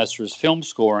one semester is film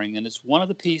scoring, and it's one of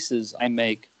the pieces I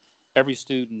make every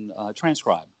student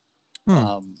transcribe,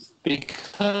 Hmm.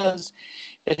 because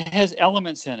it has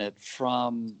elements in it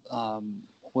from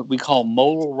what we call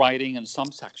modal writing in some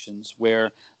sections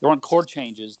where there aren't chord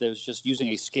changes. There's just using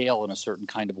a scale in a certain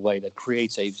kind of way that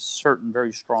creates a certain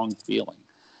very strong feeling.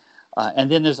 And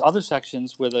then there's other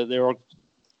sections where there are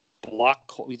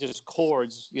just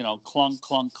chords, clunk,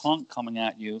 clunk, clunk coming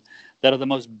at you that are the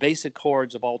most basic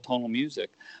chords of all tonal music,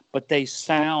 but they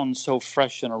sound so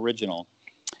fresh and original.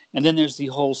 And then there's the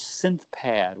whole synth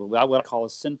pad, what I call a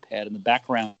synth pad in the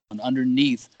background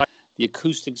underneath the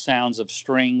acoustic sounds of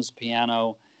strings,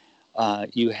 piano.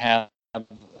 You have,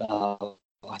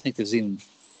 I think there's even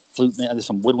flute, there's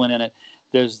some woodwind in it.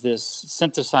 There's this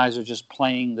synthesizer just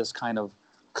playing this kind of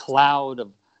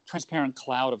transparent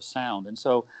cloud of sound. And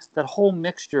so that whole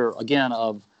mixture, again,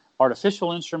 of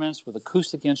artificial instruments with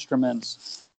acoustic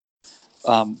instruments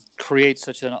creates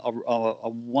such a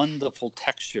wonderful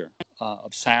texture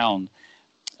of sound.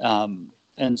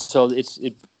 And so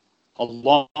it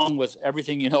along with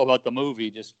everything you know about the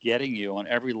movie, just getting you on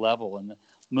every level. And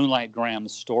Moonlight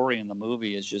Graham's story in the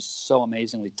movie is just so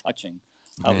amazingly touching.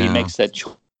 How he Yeah. makes that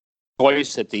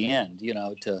choice at the end,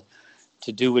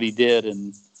 to do what he did,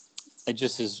 and it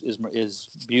just is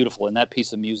beautiful. And that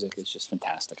piece of music is just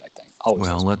fantastic. I think always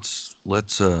Well, has been.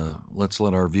 let's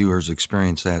let our viewers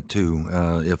experience that too.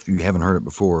 If you haven't heard it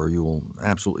before, you will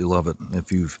absolutely love it.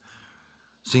 If you've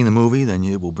seen the movie, then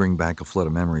it will bring back a flood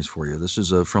of memories for you. This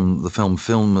is from the film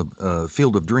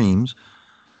Field of Dreams.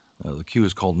 The cue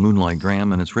is called Moonlight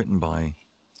Graham, and it's written by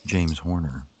James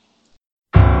Horner.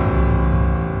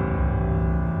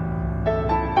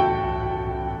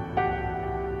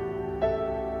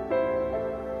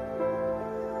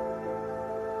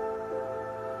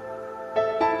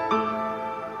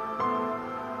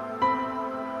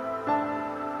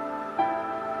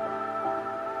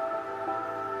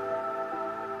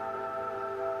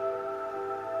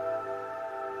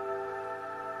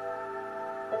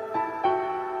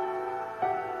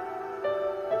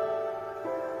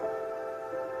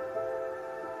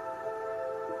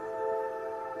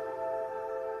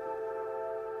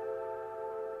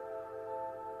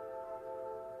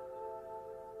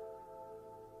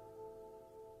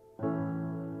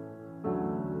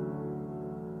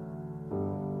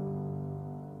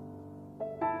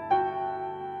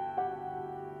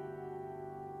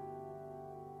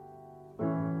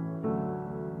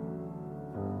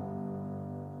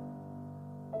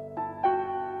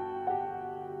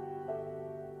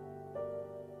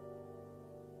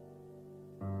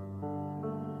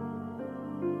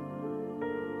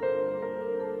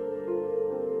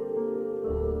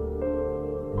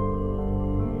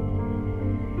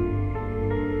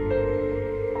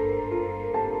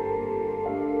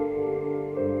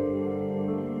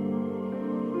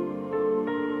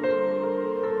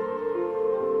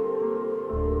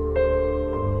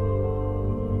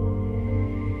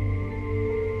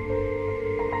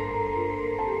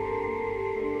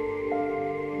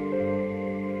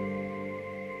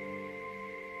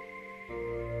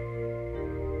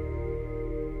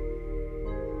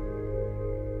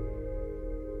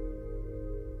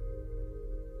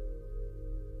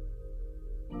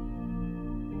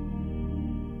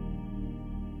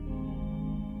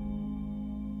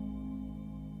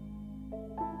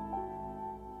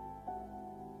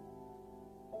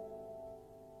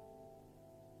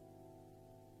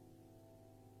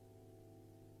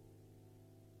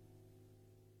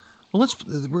 Well,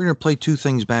 we're going to play two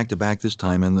things back to back this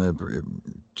time, and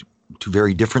two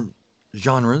very different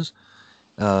genres.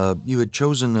 You had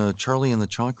chosen Charlie and the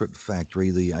Chocolate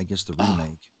Factory, I guess the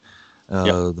remake.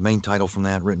 Yep. The main title from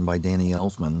that, written by Danny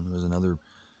Elfman, who was another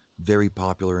very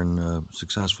popular and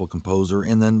successful composer.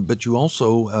 And then, but you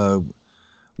also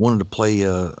wanted to play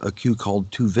a cue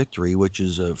called To Victory, which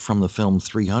is from the film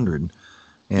 300.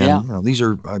 And these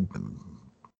are,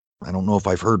 I don't know if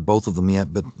I've heard both of them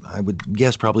yet, but I would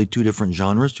guess probably two different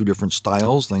genres, two different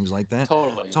styles, things like that.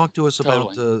 Totally. Talk to us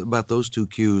about those two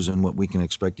cues and what we can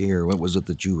expect to hear. What was it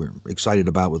that you were excited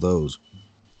about with those?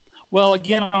 Well,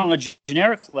 again, on a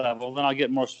generic level, then I'll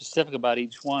get more specific about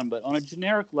each one. But on a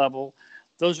generic level,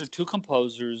 those are two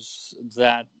composers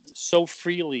that so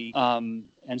freely and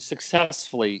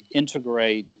successfully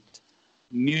integrate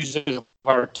music of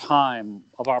our time,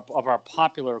 of our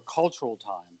popular cultural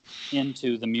time,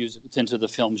 into the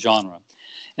film genre.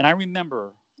 And I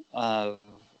remember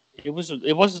it was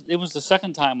the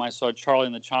second time I saw Charlie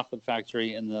and the Chocolate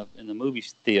Factory in the movie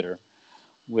theater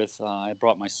with I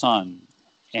brought my son,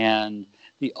 and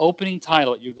the opening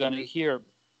title you're going to hear.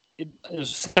 It was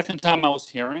the second time I was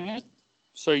hearing it,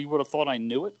 so you would have thought I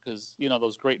knew it because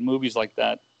those great movies like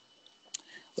that.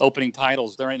 Opening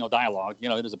titles, there ain't no dialogue.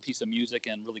 There's a piece of music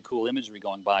and really cool imagery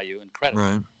going by you and credits.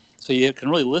 Right. So you can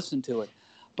really listen to it.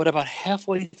 But about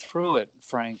halfway through it,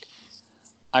 Frank,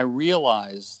 I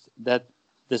realized that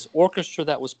this orchestra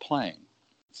that was playing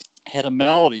had a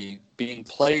melody being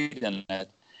played in it,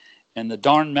 and the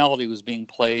darn melody was being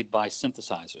played by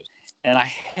synthesizers. And I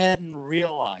hadn't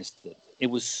realized it. It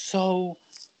was so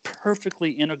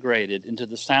perfectly integrated into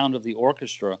the sound of the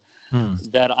orchestra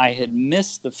that I had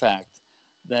missed the fact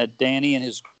that Danny and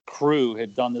his crew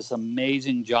had done this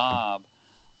amazing job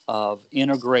of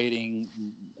integrating,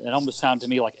 it almost sounded to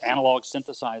me like analog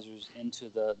synthesizers into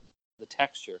the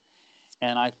texture.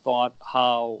 And I thought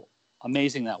how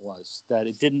amazing that was, that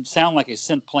it didn't sound like a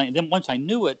synth playing. Then once I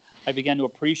knew it, I began to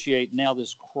appreciate now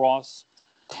this cross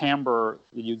timbre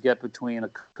that you get between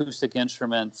acoustic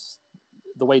instruments,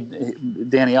 the way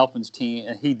Danny Elfman's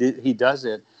team, he does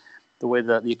it, the way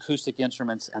the acoustic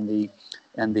instruments and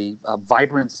the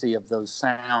vibrancy of those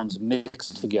sounds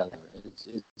mixed together.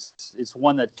 It's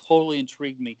one that totally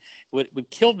intrigued me. What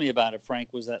killed me about it,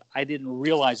 Frank, was that I didn't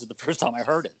realize it the first time I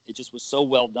heard it. It just was so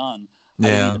well done. I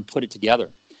didn't even put it together.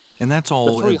 And that's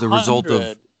all the result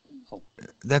of.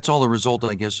 That's all the result,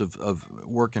 I guess, of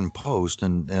work in post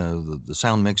and the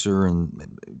sound mixer,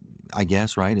 and I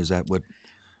guess, right? Is that what?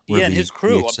 And his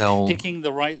crew picking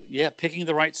the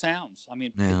right sounds. I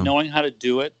mean, knowing how to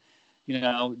do it.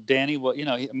 Danny,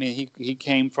 he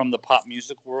came from the pop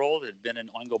music world, had been in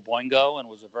Oingo Boingo, and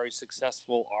was a very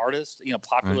successful artist,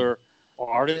 popular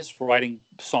artist for writing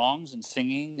songs and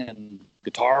singing and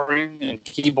guitaring and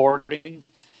keyboarding.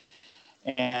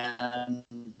 And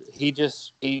he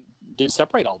did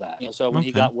separate all that. So when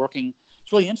he got working,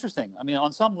 it's really interesting. I mean,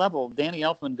 on some level, Danny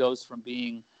Elfman goes from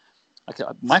being,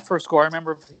 my first score I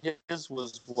remember of his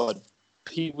was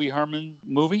Pee Wee Herman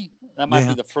movie. That might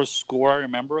be the first score I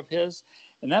remember of his.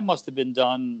 And that must have been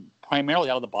done primarily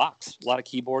out of the box. A lot of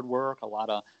keyboard work, a lot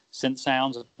of synth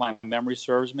sounds, if my memory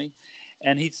serves me.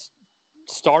 And he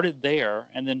started there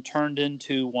and then turned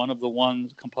into one of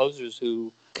the composers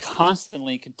who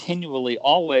constantly, continually,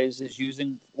 always is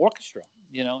using orchestra.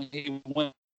 He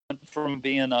went from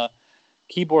being a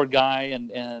keyboard guy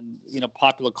and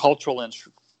popular cultural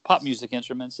pop music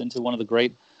instruments into one of the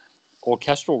great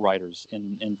orchestral writers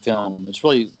in film. It's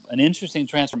really an interesting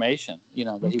transformation,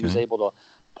 that he was able to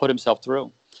put himself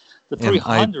through. The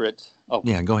 300.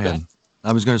 Go ahead.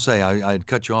 I was going to say I'd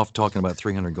cut you off talking about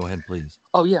 300. Go ahead, please.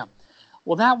 Oh yeah.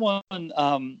 Well, that one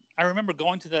I remember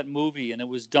going to that movie, and it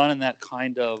was done in that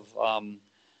kind of what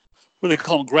do they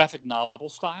call them, graphic novel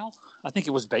style. I think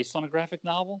it was based on a graphic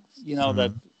novel.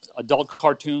 That adult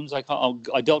cartoons, I call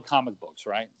adult comic books,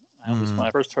 right? When I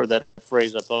first heard that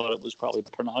phrase, I thought it was probably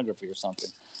pornography or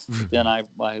something. Then I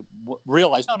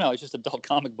realized, no, it's just adult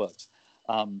comic books.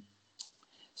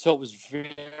 So it was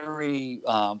very.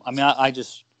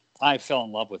 I fell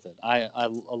in love with it. I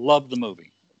love the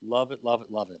movie. Love it.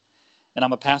 And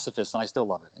I'm a pacifist, and I still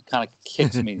love it. It kind of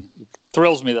kicks me,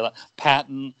 thrills me that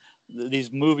Patton,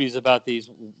 these movies about these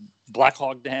Black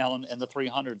Hawk Down and the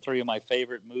 300, three of my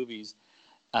favorite movies,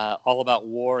 all about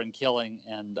war and killing.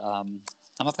 And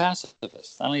I'm a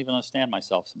pacifist. I don't even understand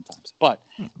myself sometimes. But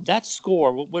that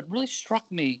score, what really struck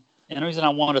me, and the reason I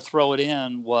wanted to throw it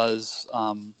in was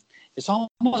it's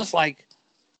almost like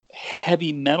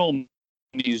heavy metal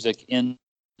music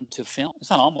into film. It's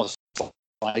not almost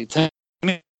like, to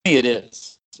me it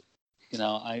is.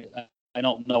 I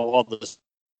don't know all the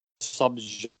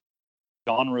subgenres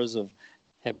of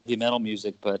heavy metal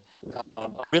music, but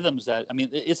rhythms that, I mean,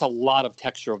 it's a lot of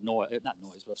texture of noise, not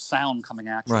noise, but of sound coming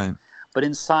at you. Right. But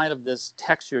inside of this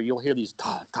texture, you'll hear these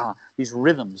these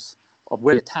rhythms of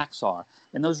where the attacks are,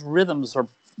 and those rhythms are,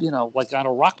 like out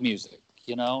of rock music,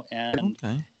 and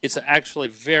it's actually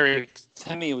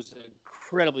to me, it was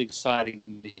incredibly exciting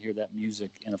to hear that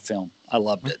music in a film. I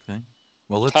loved it. Okay.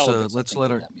 Well, let's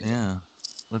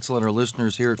let our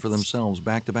listeners hear it for themselves.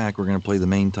 Back to back, we're going to play the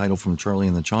main title from Charlie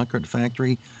and the Chocolate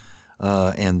Factory,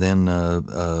 and then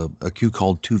a cue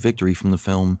called "To Victory" from the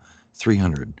film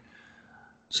 300.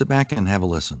 Sit back and have a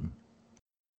listen.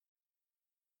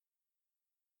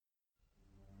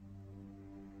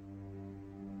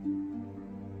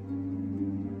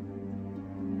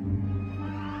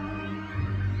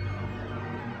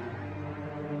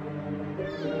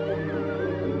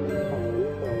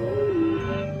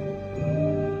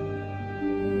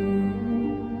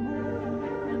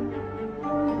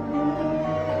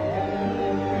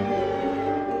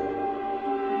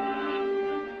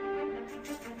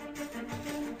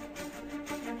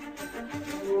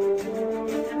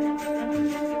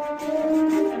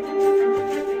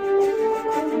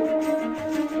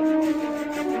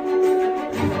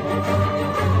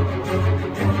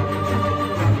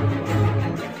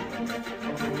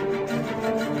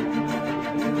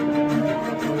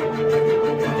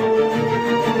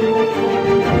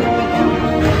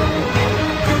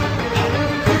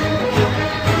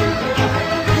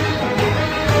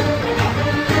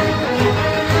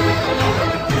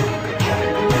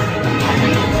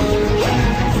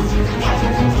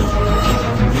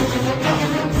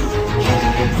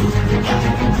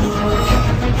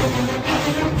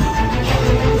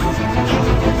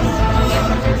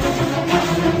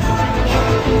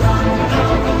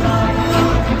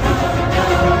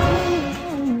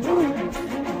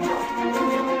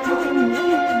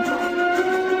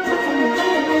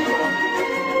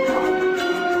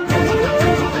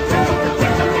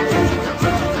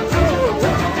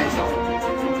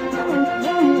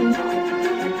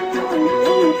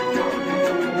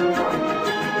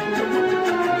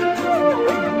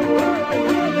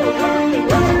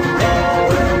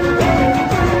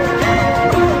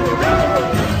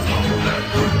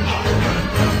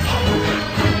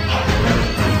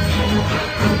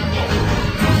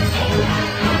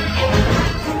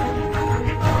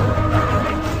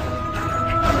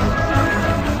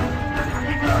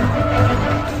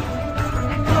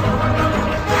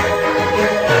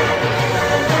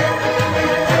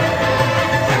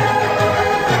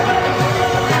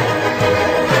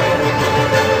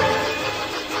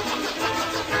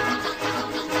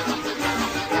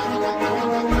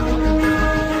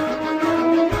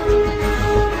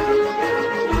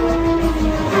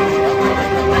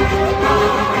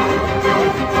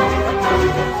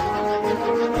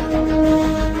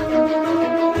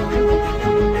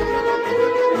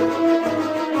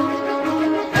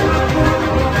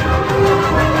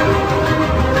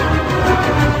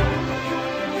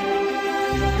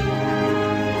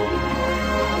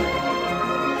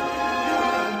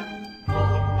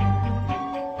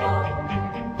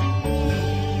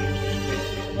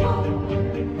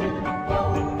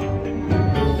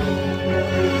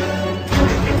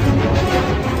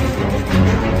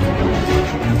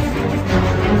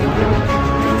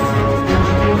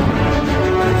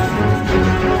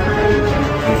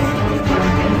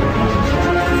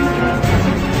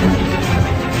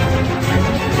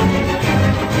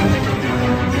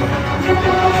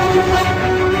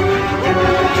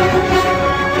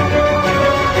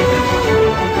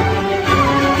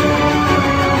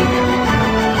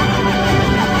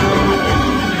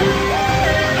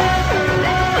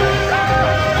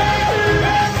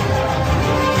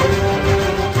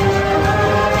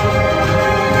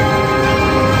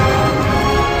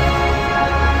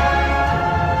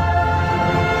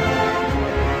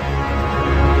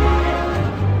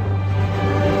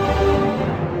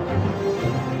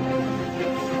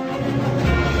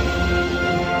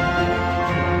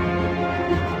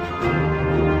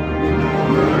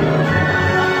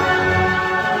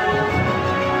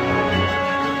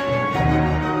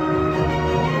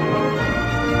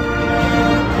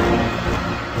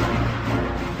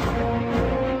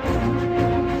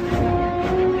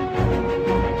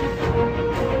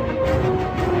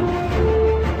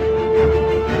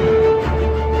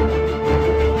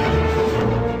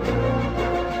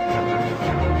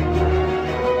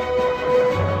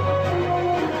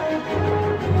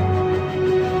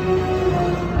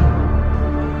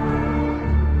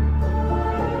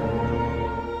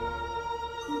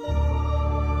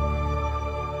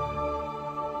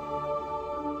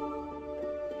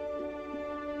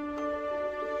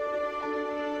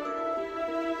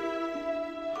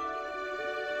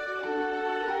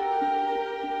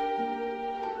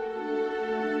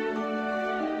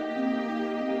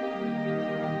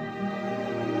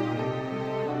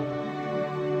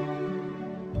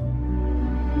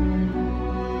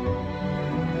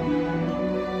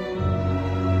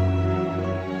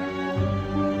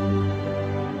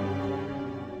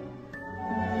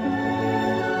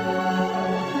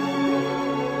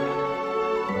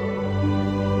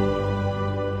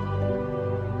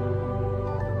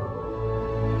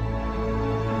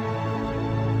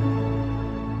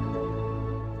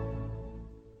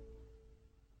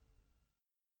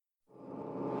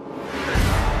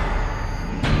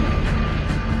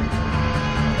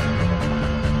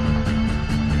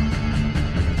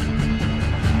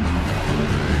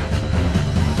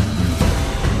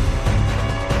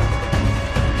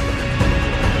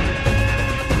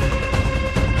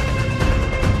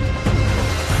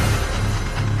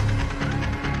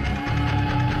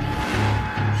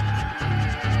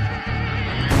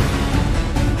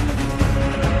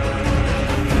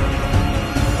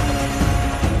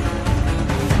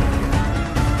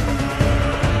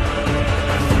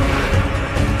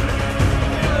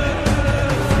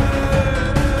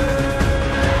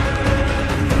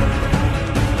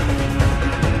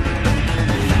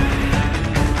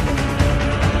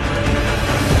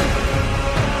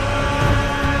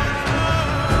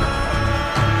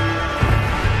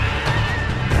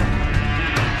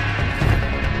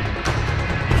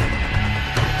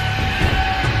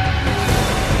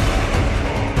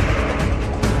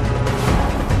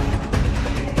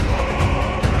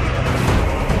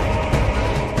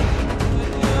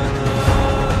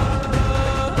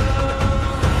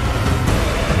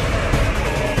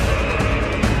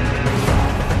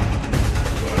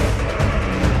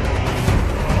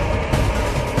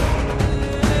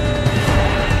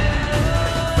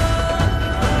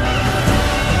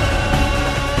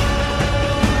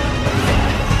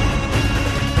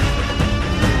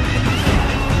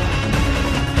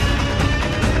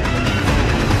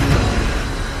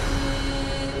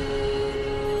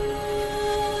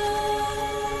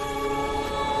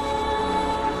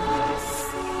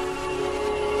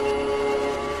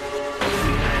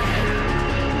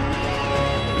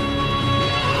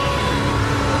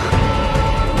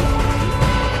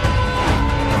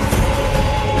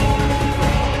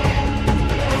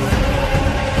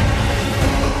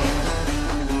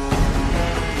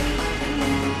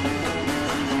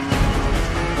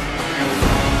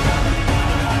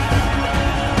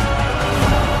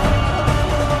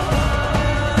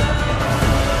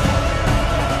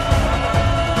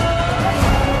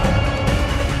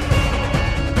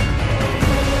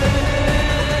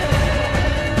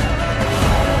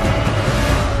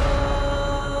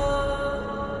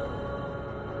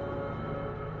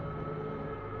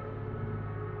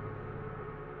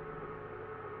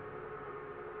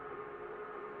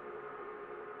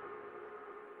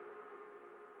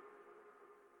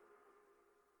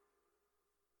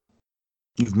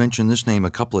 You've mentioned this name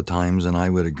a couple of times, and I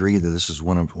would agree that this is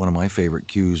one of my favorite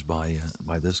cues by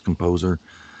this composer.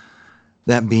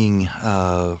 That being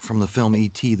from the film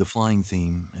E.T., the flying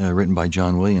theme, written by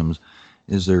John Williams.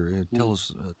 Is there tell us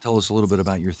a little bit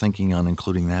about your thinking on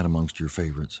including that amongst your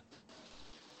favorites?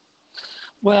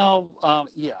 Well,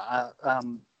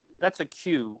 that's a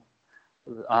cue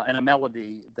and a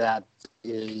melody that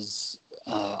is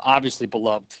obviously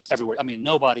beloved everywhere. I mean,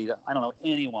 I don't know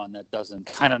anyone that doesn't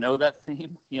kind of know that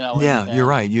theme, Yeah, you're and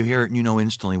right. You hear it, and you know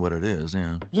instantly what it is.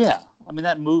 Yeah. yeah, I mean,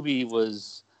 that movie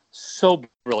was so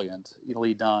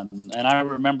brilliantly done. And I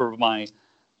remember my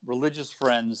religious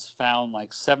friends found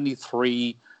like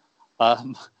 73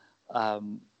 um,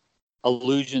 um,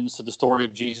 allusions to the story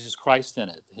of Jesus Christ in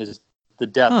it, the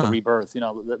death, the Huh. rebirth.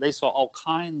 They saw all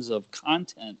kinds of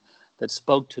content that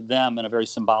spoke to them in a very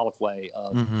symbolic way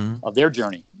Mm-hmm. of their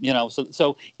journey.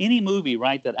 So any movie,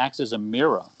 right, that acts as a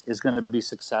mirror is going to be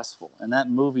successful. And that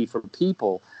movie for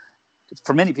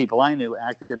many people I knew,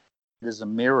 acted as a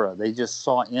mirror. They just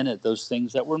saw in it those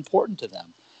things that were important to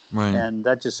them. Right. And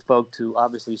that just spoke to,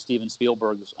 obviously, Steven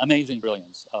Spielberg's amazing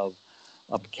brilliance of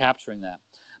capturing that.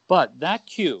 But that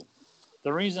cue,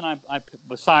 the reason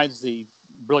besides the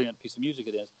brilliant piece of music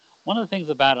it is, one of the things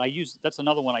about it, that's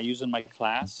another one I use in my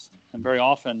class. And very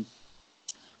often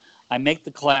I make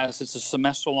the class, it's a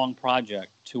semester-long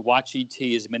project, to watch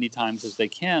E.T. as many times as they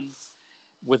can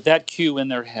with that cue in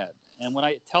their head. And what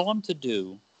I tell them to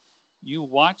do, you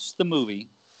watch the movie,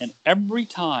 and every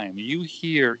time you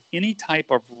hear any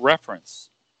type of reference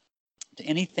to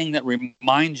anything that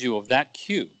reminds you of that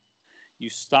cue, you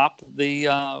stop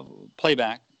the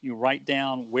playback, you write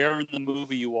down where in the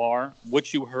movie you are,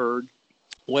 what you heard,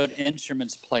 what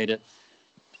instruments played it,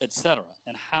 etc.,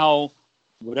 and how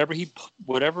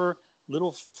whatever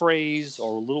little phrase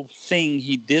or little thing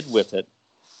he did with it,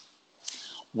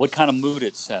 what kind of mood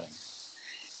it's setting.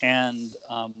 And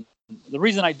the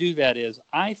reason I do that is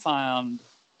I found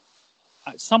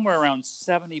somewhere around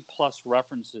 70 plus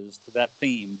references to that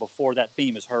theme before that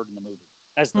theme is heard in the movie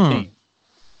as the theme.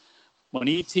 When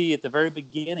E.T. at the very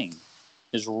beginning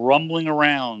is rumbling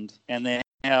around and they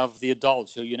have the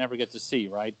adults who you never get to see,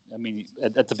 right? I mean,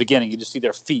 at the beginning, you just see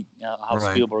their feet, how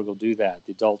Right. Spielberg will do that.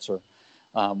 The adults are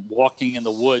walking in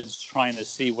the woods trying to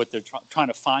see what they're trying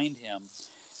to find him.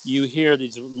 You hear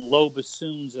these low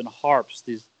bassoons and harps.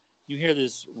 You hear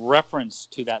this reference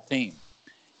to that theme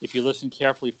if you listen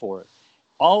carefully for it,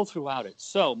 all throughout it.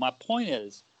 So my point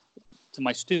is, to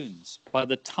my students, by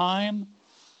the time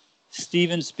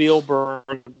Steven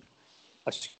Spielberg,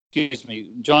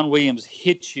 John Williams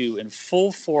hits you in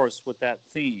full force with that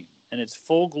theme and its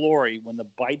full glory when the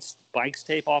bikes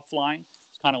take off flying,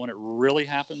 it's kind of when it really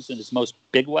happens in its most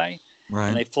big way, Right.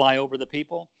 and they fly over the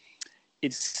people,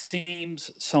 it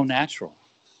seems so natural.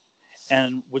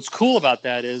 And what's cool about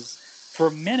that is for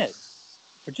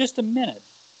just a minute,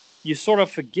 you sort of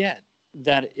forget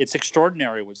that it's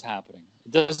extraordinary what's happening.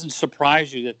 It doesn't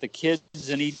surprise you that the kids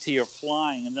in E.T. are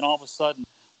flying, and then all of a sudden,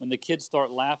 when the kids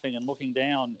start laughing and looking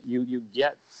down, you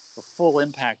get the full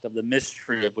impact of the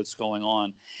mystery of what's going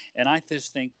on. And I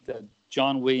just think that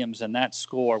John Williams and that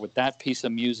score with that piece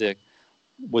of music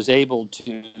was able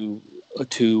to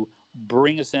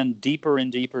bring us in deeper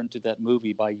and deeper into that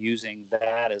movie by using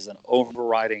that as an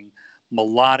overriding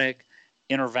melodic,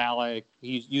 intervallic.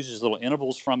 He uses little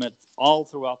intervals from it all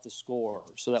throughout the score,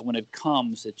 so that when it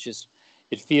comes, it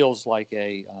feels like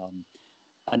a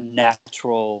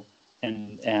natural,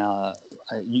 and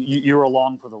you're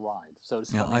along for the ride. So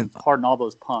pardon all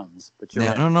those puns, but you're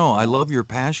Yeah, in. I don't know. I love your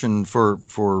passion for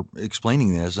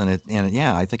explaining this, and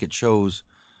yeah, I think it shows.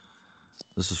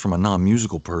 This is from a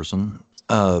non-musical person.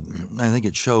 I think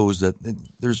it shows that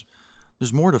there's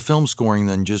more to film scoring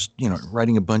than just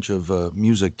writing a bunch of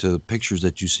music to pictures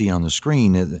that you see on the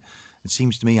screen. It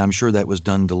seems to me, I'm sure that was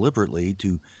done deliberately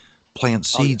to plant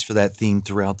seeds for that theme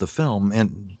throughout the film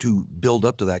and to build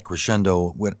up to that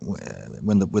crescendo with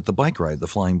the bike ride, the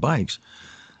flying bikes.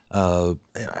 I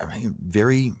mean,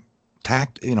 very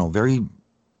very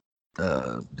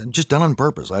just done on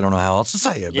purpose. I don't know how else to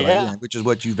say it, but which is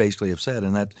what you basically have said,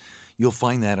 and that you'll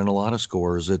find that in a lot of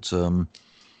scores. It's a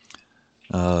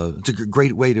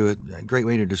great way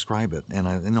to describe it, and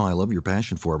I know I love your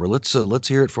passion for it. But let's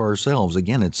hear it for ourselves.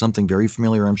 Again, it's something very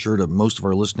familiar, I'm sure, to most of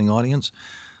our listening audience.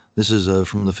 This is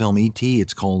from the film E.T.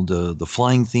 It's called The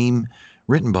Flying Theme,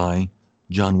 written by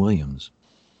John Williams.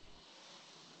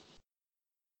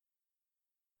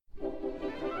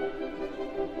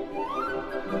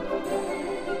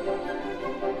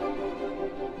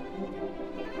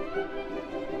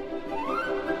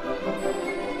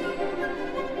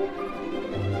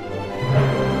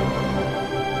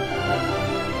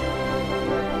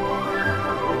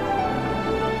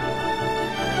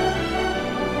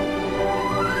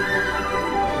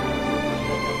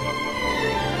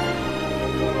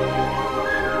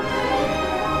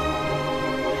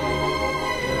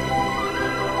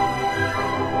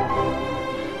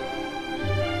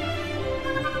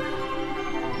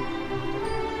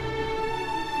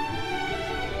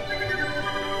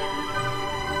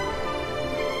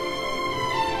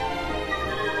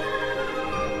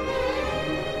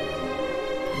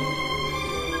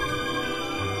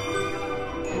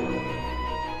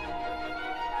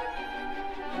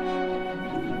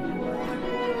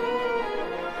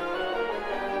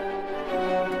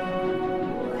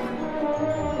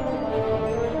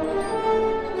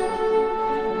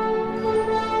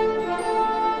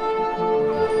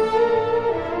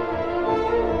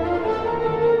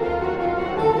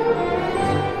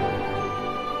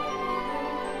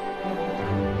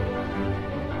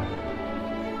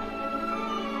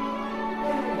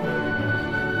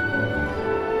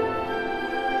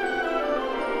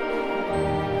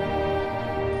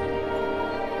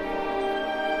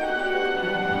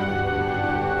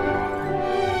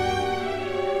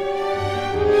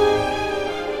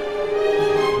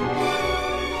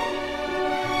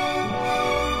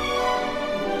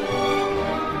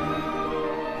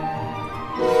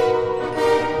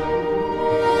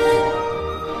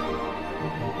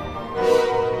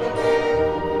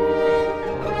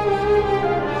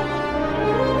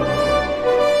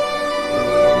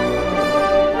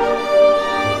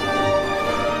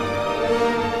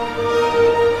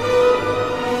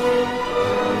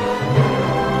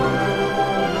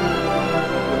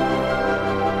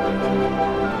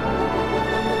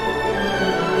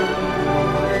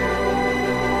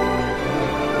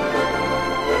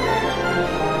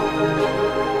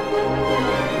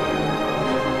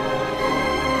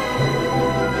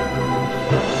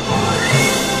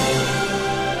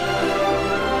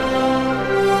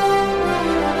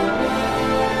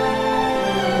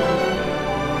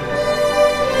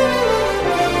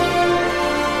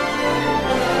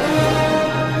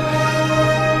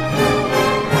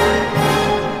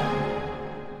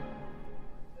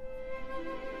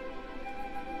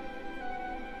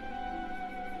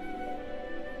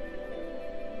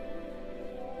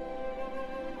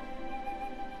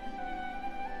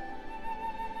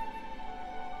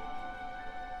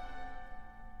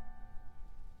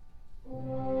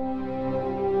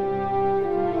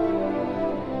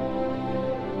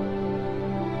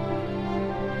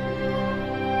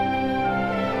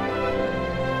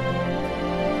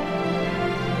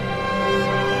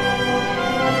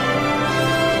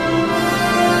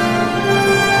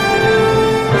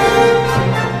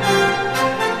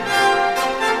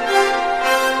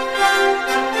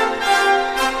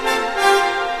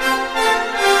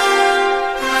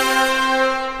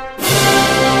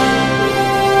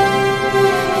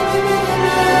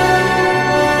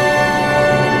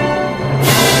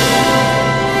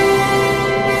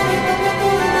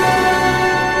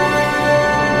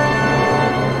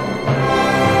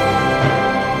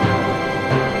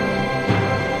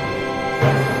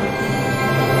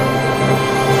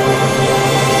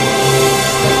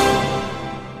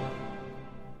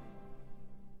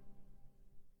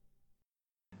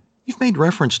 made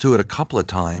reference to it a couple of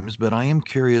times, but I am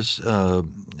curious,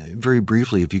 very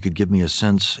briefly, if you could give me a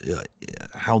sense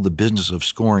how the business of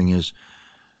scoring has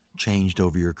changed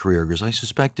over your career, because I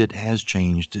suspect it has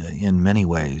changed in many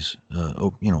ways,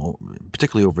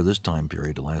 particularly over this time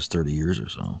period, the last 30 years or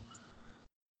so.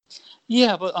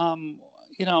 Yeah, but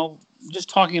just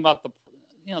talking about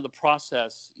the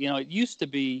process, it used to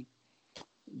be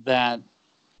that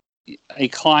a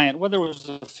client, whether it was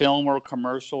a film or a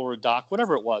commercial or a doc,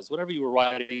 whatever it was, whatever you were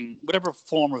writing, whatever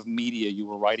form of media you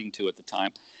were writing to at the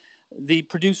time, the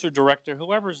producer, director,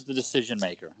 whoever's the decision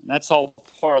maker, and that's all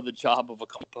part of the job of a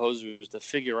composer, is to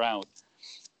figure out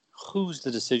who's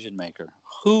the decision maker,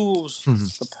 who's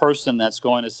the person that's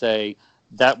going to say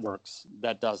that works,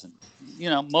 that doesn't.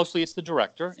 Mostly it's the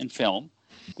director in film,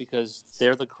 because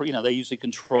they're they usually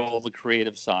control the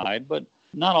creative side, but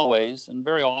not always, and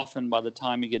very often by the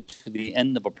time you get to the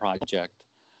end of a project,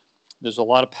 there's a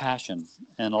lot of passion,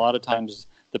 and a lot of times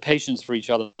the patience for each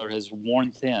other has worn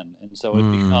thin, and so it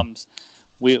becomes,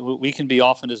 we can be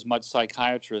often as much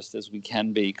psychiatrists as we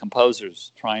can be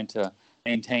composers, trying to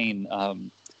maintain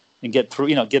and get through,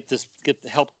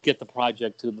 help get the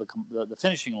project to the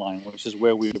finishing line, which is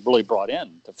where we were really brought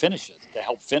in to finish it, to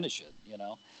help finish it,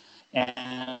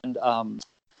 and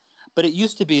but it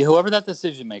used to be whoever that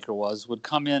decision maker was would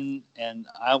come in, and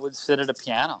I would sit at a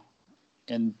piano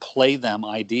and play them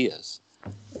ideas,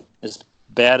 as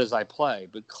bad as I play,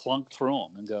 but clunk through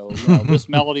them and go, this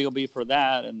melody will be for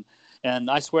that, and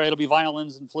I swear it'll be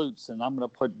violins and flutes, and I'm going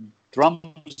to put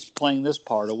drums playing this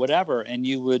part or whatever, and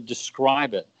you would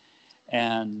describe it.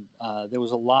 And there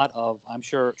was a lot of, I'm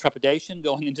sure, trepidation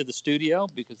going into the studio,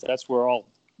 because that's where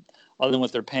other than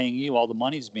what they're paying you, all the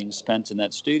money's being spent in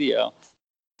that studio.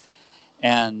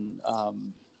 And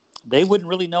they wouldn't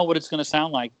really know what it's going to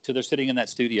sound like till they're sitting in that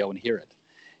studio and hear it.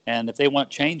 And if they want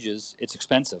changes, it's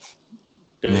expensive.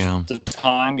 There's the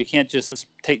time. You can't just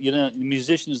take,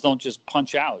 musicians don't just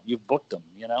punch out. You've booked them,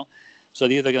 So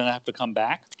they're either going to have to come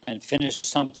back and finish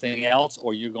something else,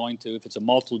 or you're going to, if it's a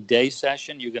multi-day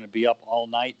session, you're going to be up all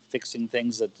night fixing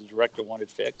things that the director wanted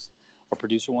fixed or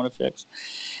producer wanted fixed.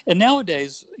 And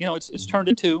nowadays, it's turned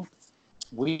into,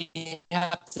 we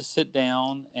have to sit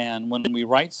down, and when we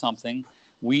write something,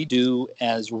 we do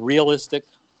as realistic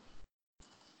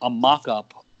a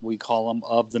mock-up, we call them,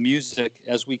 of the music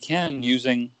as we can,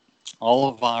 using all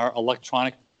of our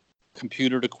electronic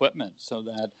computered equipment, so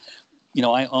that,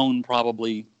 I own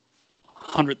probably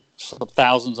hundreds of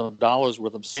thousands of dollars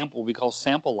worth of we call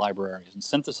sample libraries and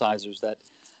synthesizers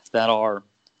that are,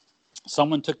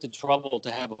 someone took the trouble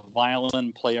to have a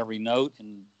violin play every note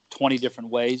in 20 different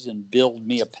ways and build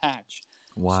me a patch.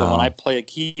 Wow. So when I play a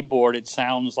keyboard, it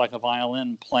sounds like a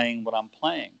violin playing what I'm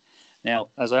playing. Now,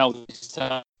 as I always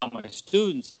tell my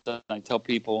students, I tell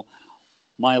people,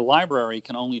 my library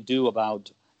can only do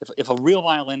about, if a real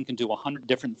violin can do 100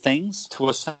 different things to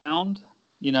a sound,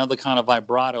 the kind of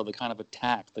vibrato, the kind of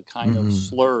attack, the kind of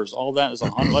slurs, all that is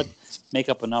 100. Let's make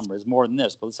up a number. It's more than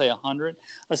this, but let's say 100.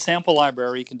 A sample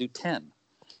library can do 10.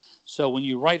 So when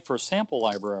you write for a sample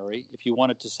library, if you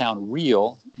want it to sound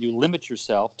real, you limit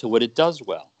yourself to what it does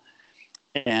well.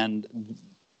 And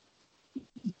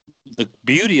the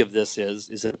beauty of this is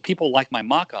that people like my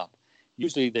mock-up.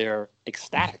 Usually they're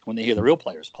ecstatic when they hear the real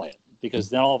players play it, because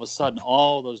then all of a sudden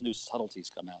all those new subtleties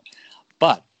come out.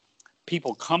 But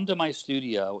people come to my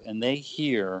studio and they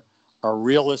hear a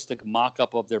realistic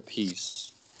mock-up of their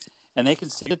piece, and they can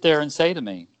sit there and say to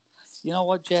me, you know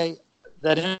what, Jay,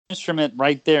 that instrument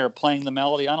right there playing the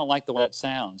melody, I don't like the way it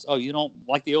sounds. Oh, you don't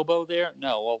like the oboe there?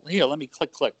 No. Well, here, let me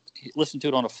click. Listen to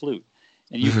it on a flute.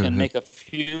 And you can make a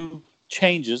few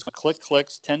changes,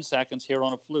 clicks, 10 seconds here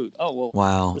on a flute. Oh, well,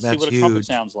 wow, let's see what a trumpet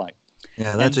sounds like.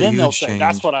 Yeah, that's and then they'll huge say, change.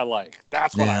 that's what I like.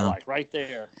 That's what I like right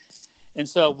there. And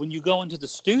so when you go into the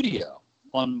studio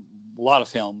on a lot of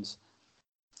films,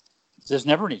 there's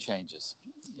never any changes.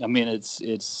 I mean,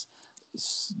 it's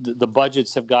the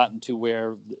budgets have gotten to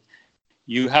where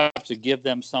you have to give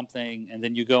them something, and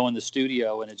then you go in the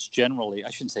studio, and it's generally, I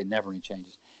shouldn't say never any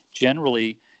changes.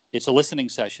 Generally, it's a listening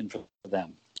session for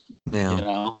them.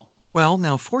 Yeah. Well,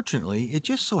 now, fortunately, it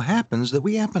just so happens that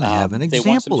we happen to have an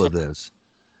example of this,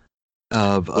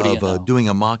 of doing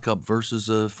a mock-up versus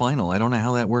a final. I don't know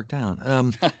how that worked out.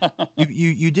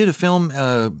 You did a film,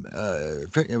 a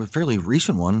fairly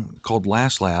recent one called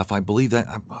Last Laugh. I believe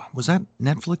that was that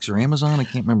Netflix or Amazon. I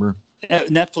can't remember.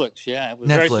 Netflix, yeah. It was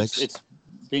Netflix. It's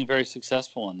being very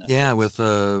successful in that. Yeah, with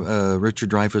Richard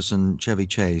Dreyfuss and Chevy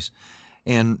Chase.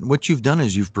 And what you've done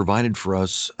is you've provided for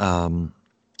us a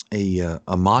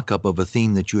mock-up of a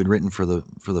theme that you had written for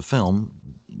the film,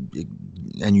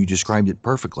 and you described it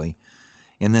perfectly.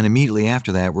 And then immediately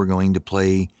after that, we're going to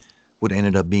play what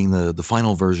ended up being the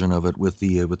final version of it with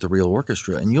the real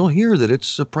orchestra, and you'll hear that it's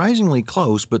surprisingly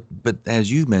close. But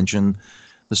as you mentioned,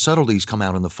 the subtleties come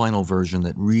out in the final version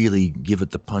that really give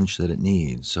it the punch that it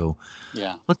needs. So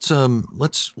Yeah. let's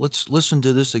listen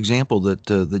to this example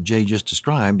that Jay just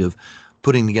described of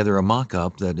putting together a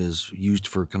mock-up that is used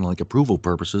for kind of like approval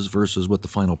purposes versus what the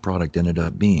final product ended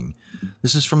up being.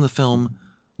 This is from the film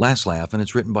Last Laugh, and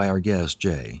it's written by our guest,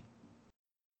 Jay.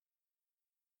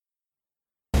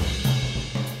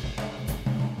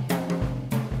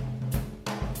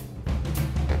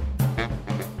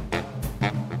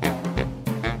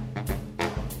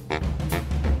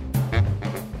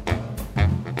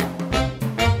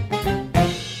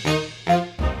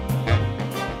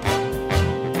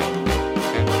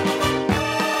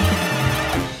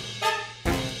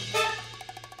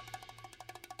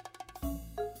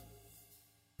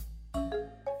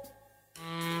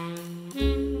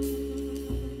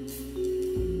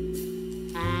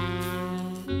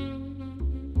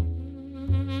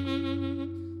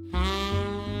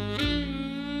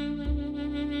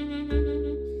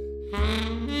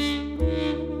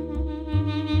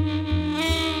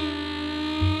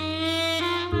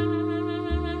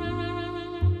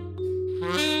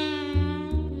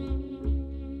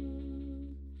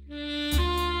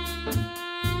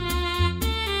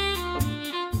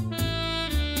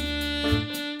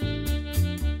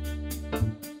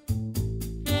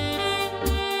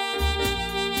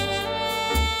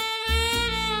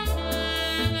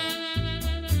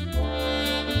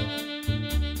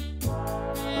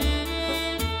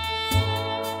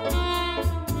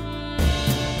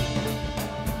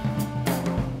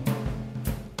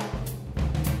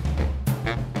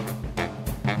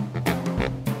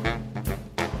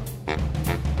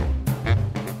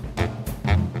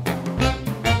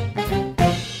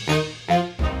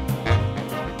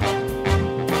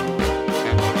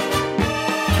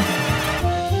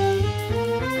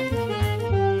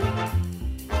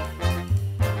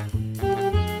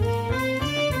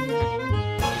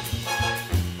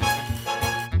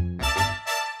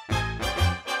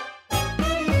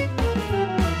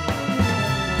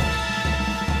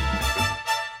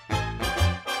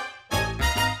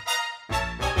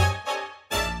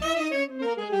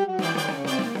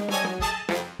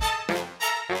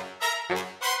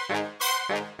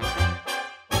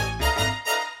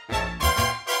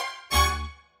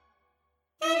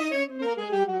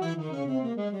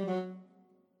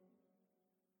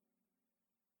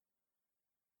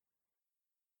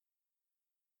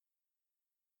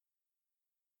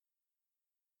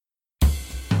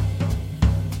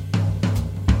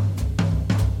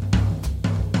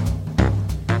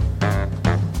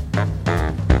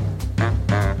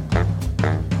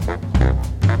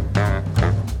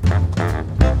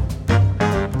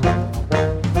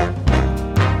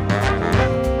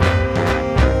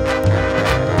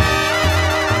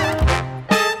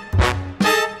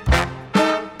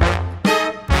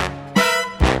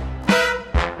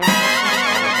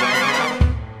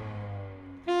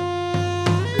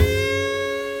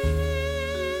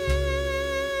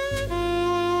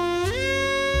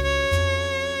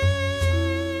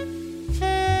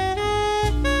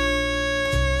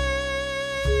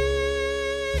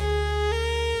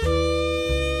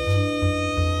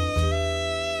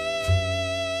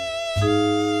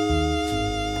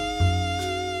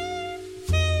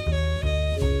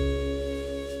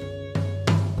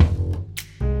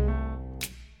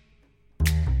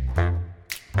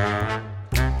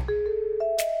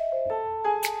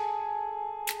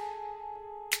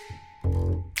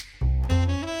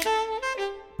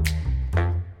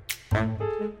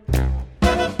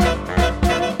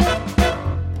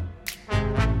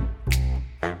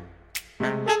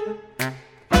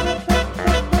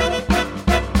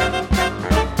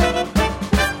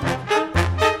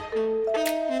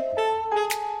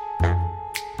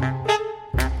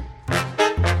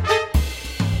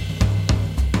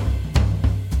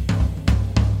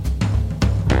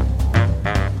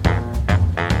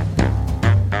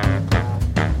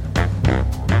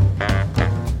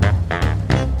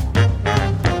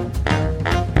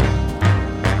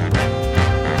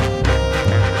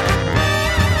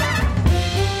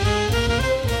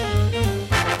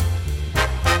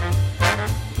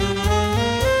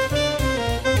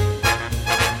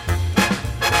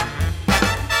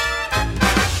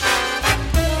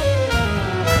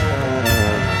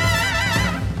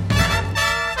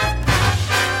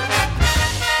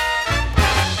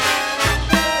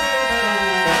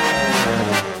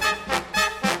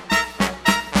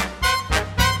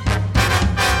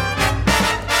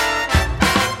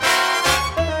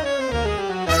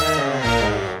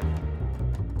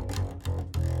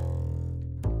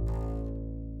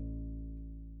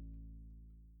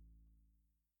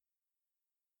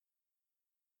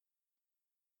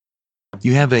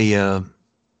 You have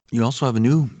you also have a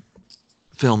new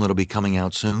film that'll be coming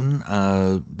out soon.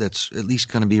 That's at least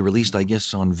going to be released, I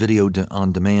guess, on video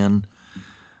on demand.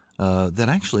 That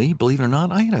actually, believe it or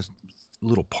not, I had a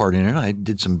little part in it. I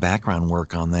did some background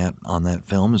work on that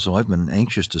film, so I've been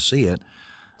anxious to see it.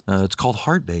 It's called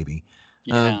Heart Baby.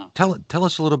 Yeah. Tell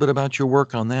us a little bit about your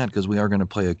work on that, because we are going to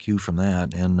play a cue from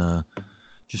that, and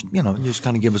just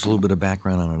kind of give us a little bit of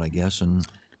background on it, I guess. And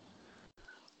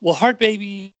Well, Heart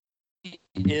Baby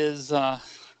is a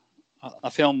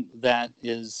film that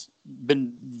has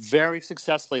been very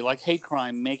successfully, like Hate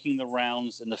Crime, making the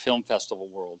rounds in the film festival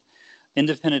world.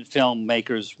 Independent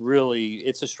filmmakers really,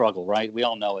 it's a struggle, right? We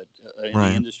all know it in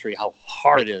the industry, how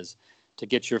hard it is to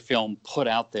get your film put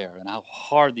out there and how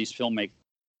hard these filmmakers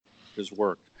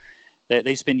work.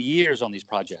 They spend years on these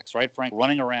projects, right, Frank?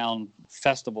 Running around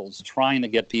festivals trying to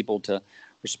get people to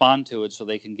respond to it so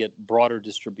they can get broader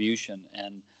distribution.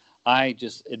 And I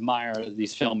just admire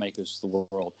these filmmakers of the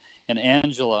world. And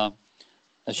Angela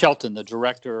Shelton, the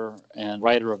director and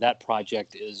writer of that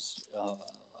project, is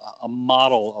a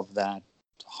model of that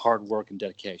hard work and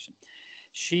dedication.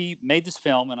 She made this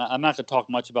film, and I'm not going to talk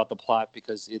much about the plot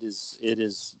because it is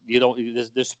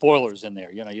there's spoilers in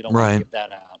there. You don't want to get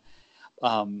that out.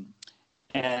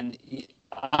 And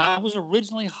I was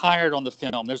originally hired on the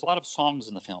film. There's a lot of songs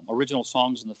in the film, original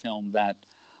songs in the film that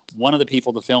one of the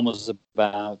people the film was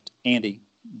about, Andy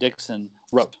Dixon,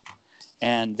 wrote.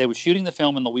 And they were shooting the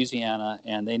film in Louisiana,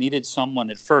 and they needed someone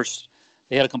at first.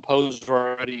 They had a composer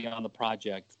already on the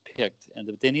project picked, and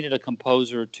they needed a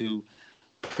composer to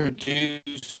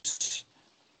produce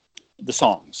the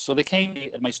songs. So they came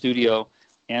at my studio,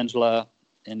 Angela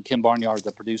and Kim Barnyard,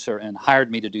 the producer, and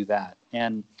hired me to do that.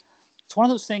 And it's one of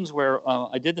those things where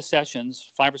I did the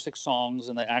sessions, 5 or 6 songs,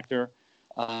 and the actor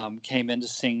came in to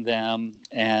sing them.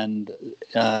 And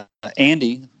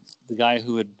Andy, the guy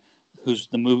who's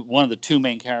one of the 2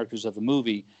 main characters of the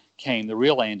movie, the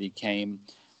real Andy came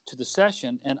to the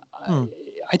session, and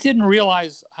I didn't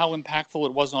realize how impactful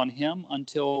it was on him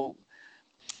until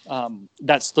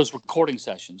those recording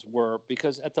sessions were,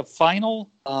 because at the final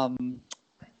party,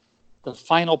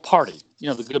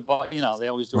 the goodbye, they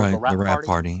always do the rap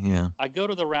party. Yeah. I go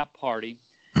to the rap party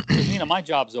because, my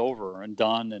job's over and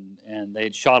done, and they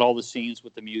had shot all the scenes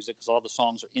with the music because all the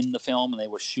songs are in the film, and they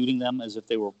were shooting them as if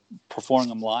they were performing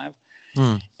them live.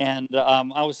 And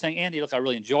I was saying, Andy, look, I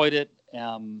really enjoyed it.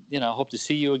 Hope to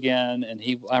see you again. And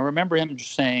I remember him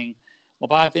just saying, well,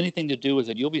 if I have anything to do with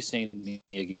it, you'll be seeing me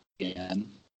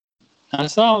again. And I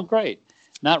said, oh, great.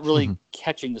 Not really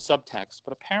catching the subtext,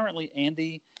 but apparently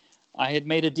Andy, I had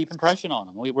made a deep impression on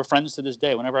him. We're friends to this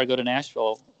day. Whenever I go to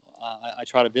Nashville, I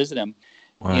try to visit him.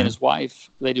 He and his wife,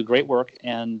 they do great work.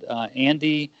 And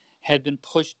Andy had been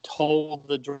told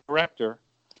the director,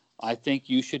 I think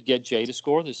you should get Jay to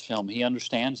score this film. He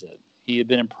understands it. He had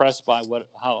been impressed by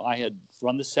how I had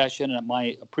run the session and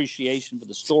my appreciation for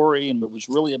the story and what it was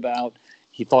really about.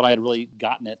 He thought I had really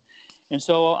gotten it. And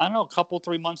so, I don't know, a couple,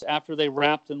 3 months after they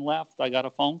wrapped and left, I got a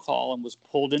phone call and was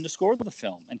pulled in to score the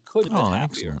film and couldn't have been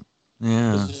happier. Excellent.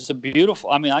 Yeah. It's a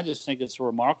beautiful, I just think it's a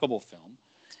remarkable film.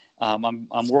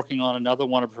 I'm working on another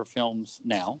one of her films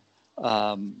now,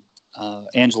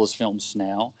 Angela's films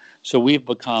now. So we've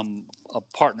become a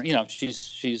partner.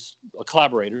 She's a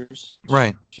collaborators.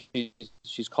 Right.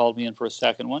 She's called me in for a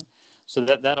second one. So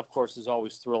that of course is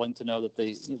always thrilling to know that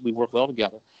we work well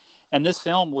together. And this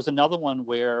film was another one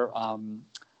where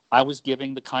I was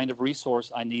giving the kind of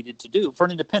resource I needed to do for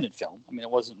an independent film. It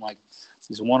wasn't like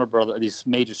these Warner Brothers, these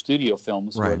major studio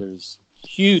films where there's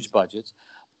huge budgets.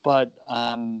 But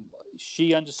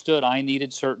she understood I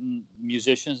needed certain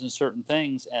musicians and certain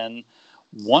things and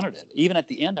wanted it. Even at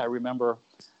the end, I remember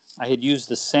I had used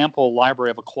the sample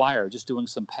library of a choir, just doing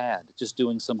some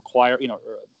choir,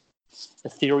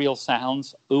 ethereal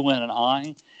sounds, ooh and an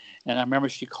I. And I remember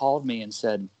she called me and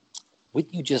said,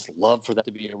 wouldn't you just love for that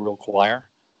to be a real choir?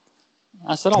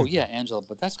 I said, oh, yeah, Angela,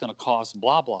 but that's going to cost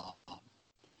blah, blah.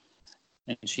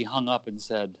 And she hung up and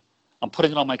said, I'm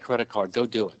putting it on my credit card. Go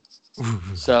do it.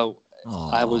 So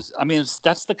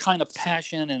that's the kind of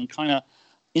passion and kind of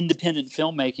independent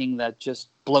filmmaking that just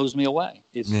blows me away.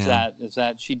 Is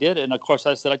that she did it. And of course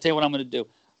I said, I tell you what I'm going to do.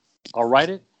 I'll write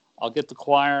it. I'll get the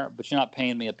choir, but you're not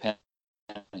paying me a penny.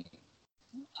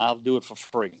 I'll do it for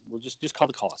free. We'll just cut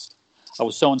the cost. I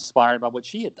was so inspired by what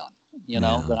she had done,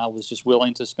 that I was just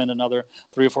willing to spend another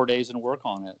 3 or 4 days and work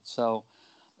on it. So,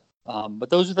 but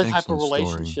those are the type of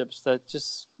relationships that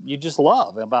you just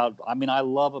love about. I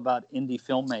love about indie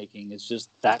filmmaking. It's just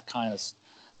that kind of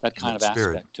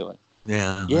aspect to it.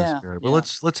 Yeah. Well,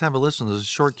 let's have a listen. There's a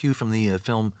short cue from the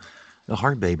film A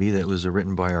Heart Baby that was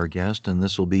written by our guest, and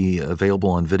this will be available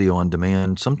on video on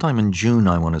demand sometime in June,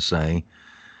 I want to say.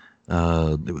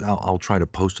 I'll try to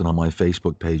post it on my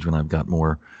Facebook page when I've got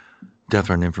more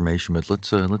definite information. But let's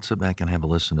sit back and have a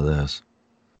listen to this.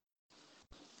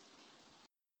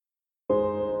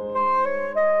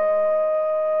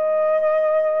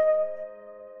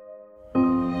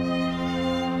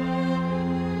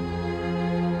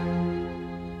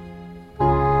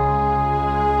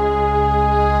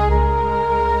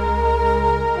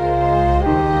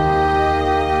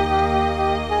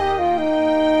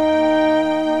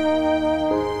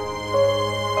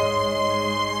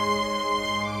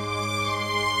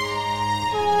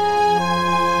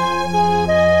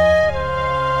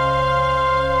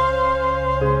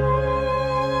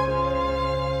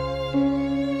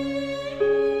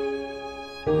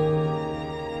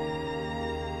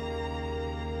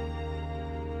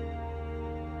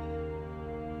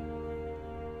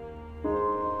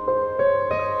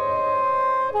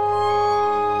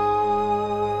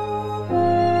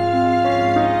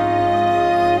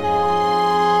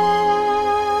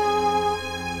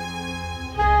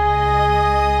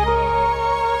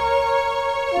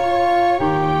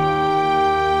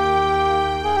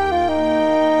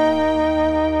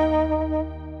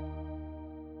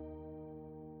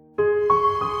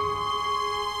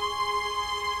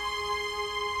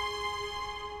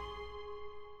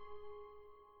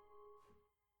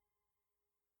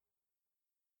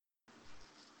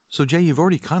 So Jay, you've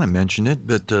already kind of mentioned it,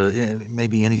 but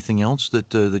maybe anything else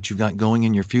that you've got going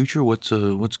in your future? What's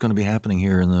going to be happening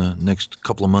here in the next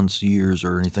couple of months, years,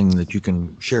 or anything that you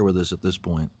can share with us at this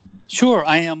point? Sure,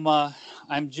 I am. I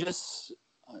just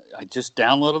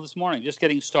downloaded this morning. Just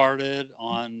getting started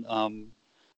on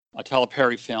a Tyler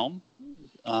Perry film.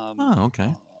 Okay.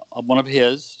 One of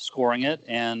his, scoring it,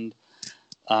 and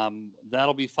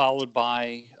that'll be followed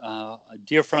by a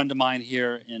dear friend of mine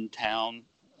here in town,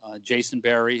 Jason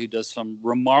Barry, who does some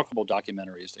remarkable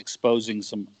documentaries exposing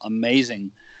some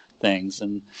amazing things,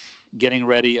 and getting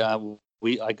ready. I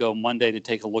go Monday to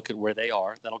take a look at where they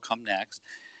are. That'll come next.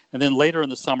 And then later in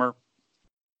the summer,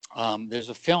 there's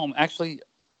a film. Actually,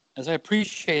 as I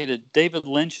appreciated, David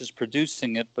Lynch is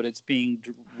producing it, but it's being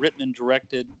written and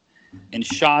directed and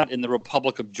shot in the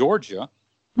Republic of Georgia,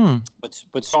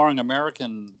 but starring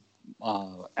American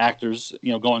actors,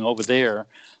 going over there.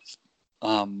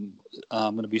 I'm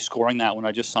going to be scoring that one.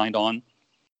 I just signed on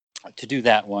to do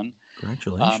that one.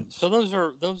 Congratulations. So those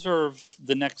are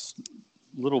the next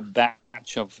little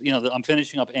batch of, I'm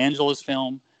finishing up Angela's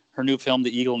film, her new film,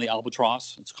 The Eagle and the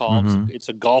Albatross. It's called. Mm-hmm. It's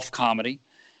a golf comedy.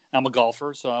 I'm a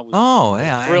golfer, so I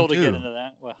was thrilled to get into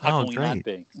that. Well, how can we not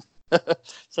be?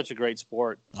 Such a great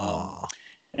sport.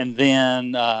 And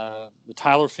then the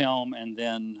Tyler film, and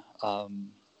then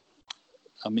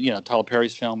Tyler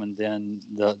Perry's film, and then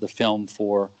the film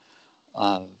for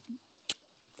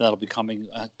that'll be coming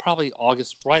probably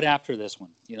August, right after this one.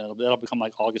 That'll become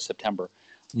like August, September.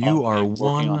 You are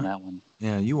working on that one.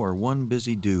 Yeah, you are one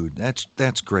busy dude.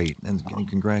 That's great, and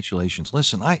congratulations.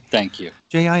 Listen, thank you,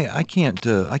 Jay. I can't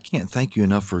thank you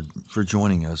enough for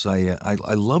joining us.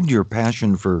 I loved your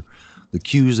passion for the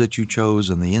cues that you chose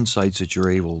and the insights that you're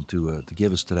able to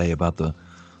give us today about the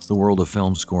world of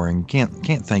film scoring.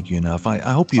 Can't thank you enough. I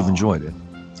hope you've enjoyed it.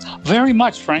 Very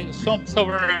much, Frank. So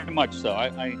very much so.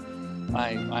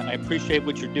 I appreciate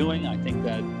what you're doing. I think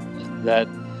that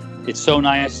it's so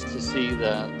nice to see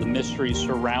the mystery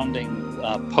surrounding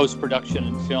post-production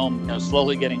and film,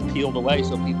 slowly getting peeled away,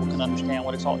 so people can understand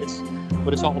what it's all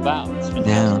about. It's fantastic.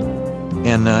 Yeah.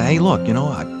 And hey, look,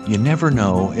 you never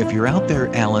know. If you're out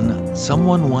there, Alan,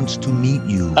 someone wants to meet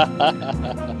you.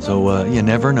 So you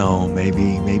never know.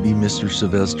 Maybe Mr.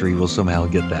 Silvestri will somehow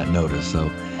get that notice.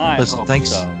 So listen,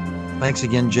 thanks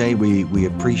again, Jay. We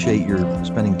appreciate your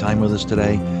spending time with us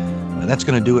today. That's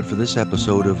going to do it for this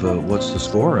episode of What's the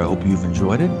Score? I hope you've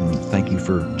enjoyed it, and thank you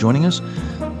for joining us.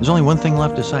 There's only one thing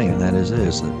left to say, and that is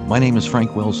this. My name is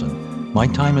Frank Wilson. My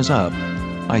time is up.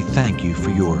 I thank you for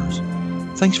yours.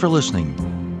 Thanks for listening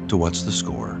to What's the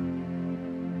Score?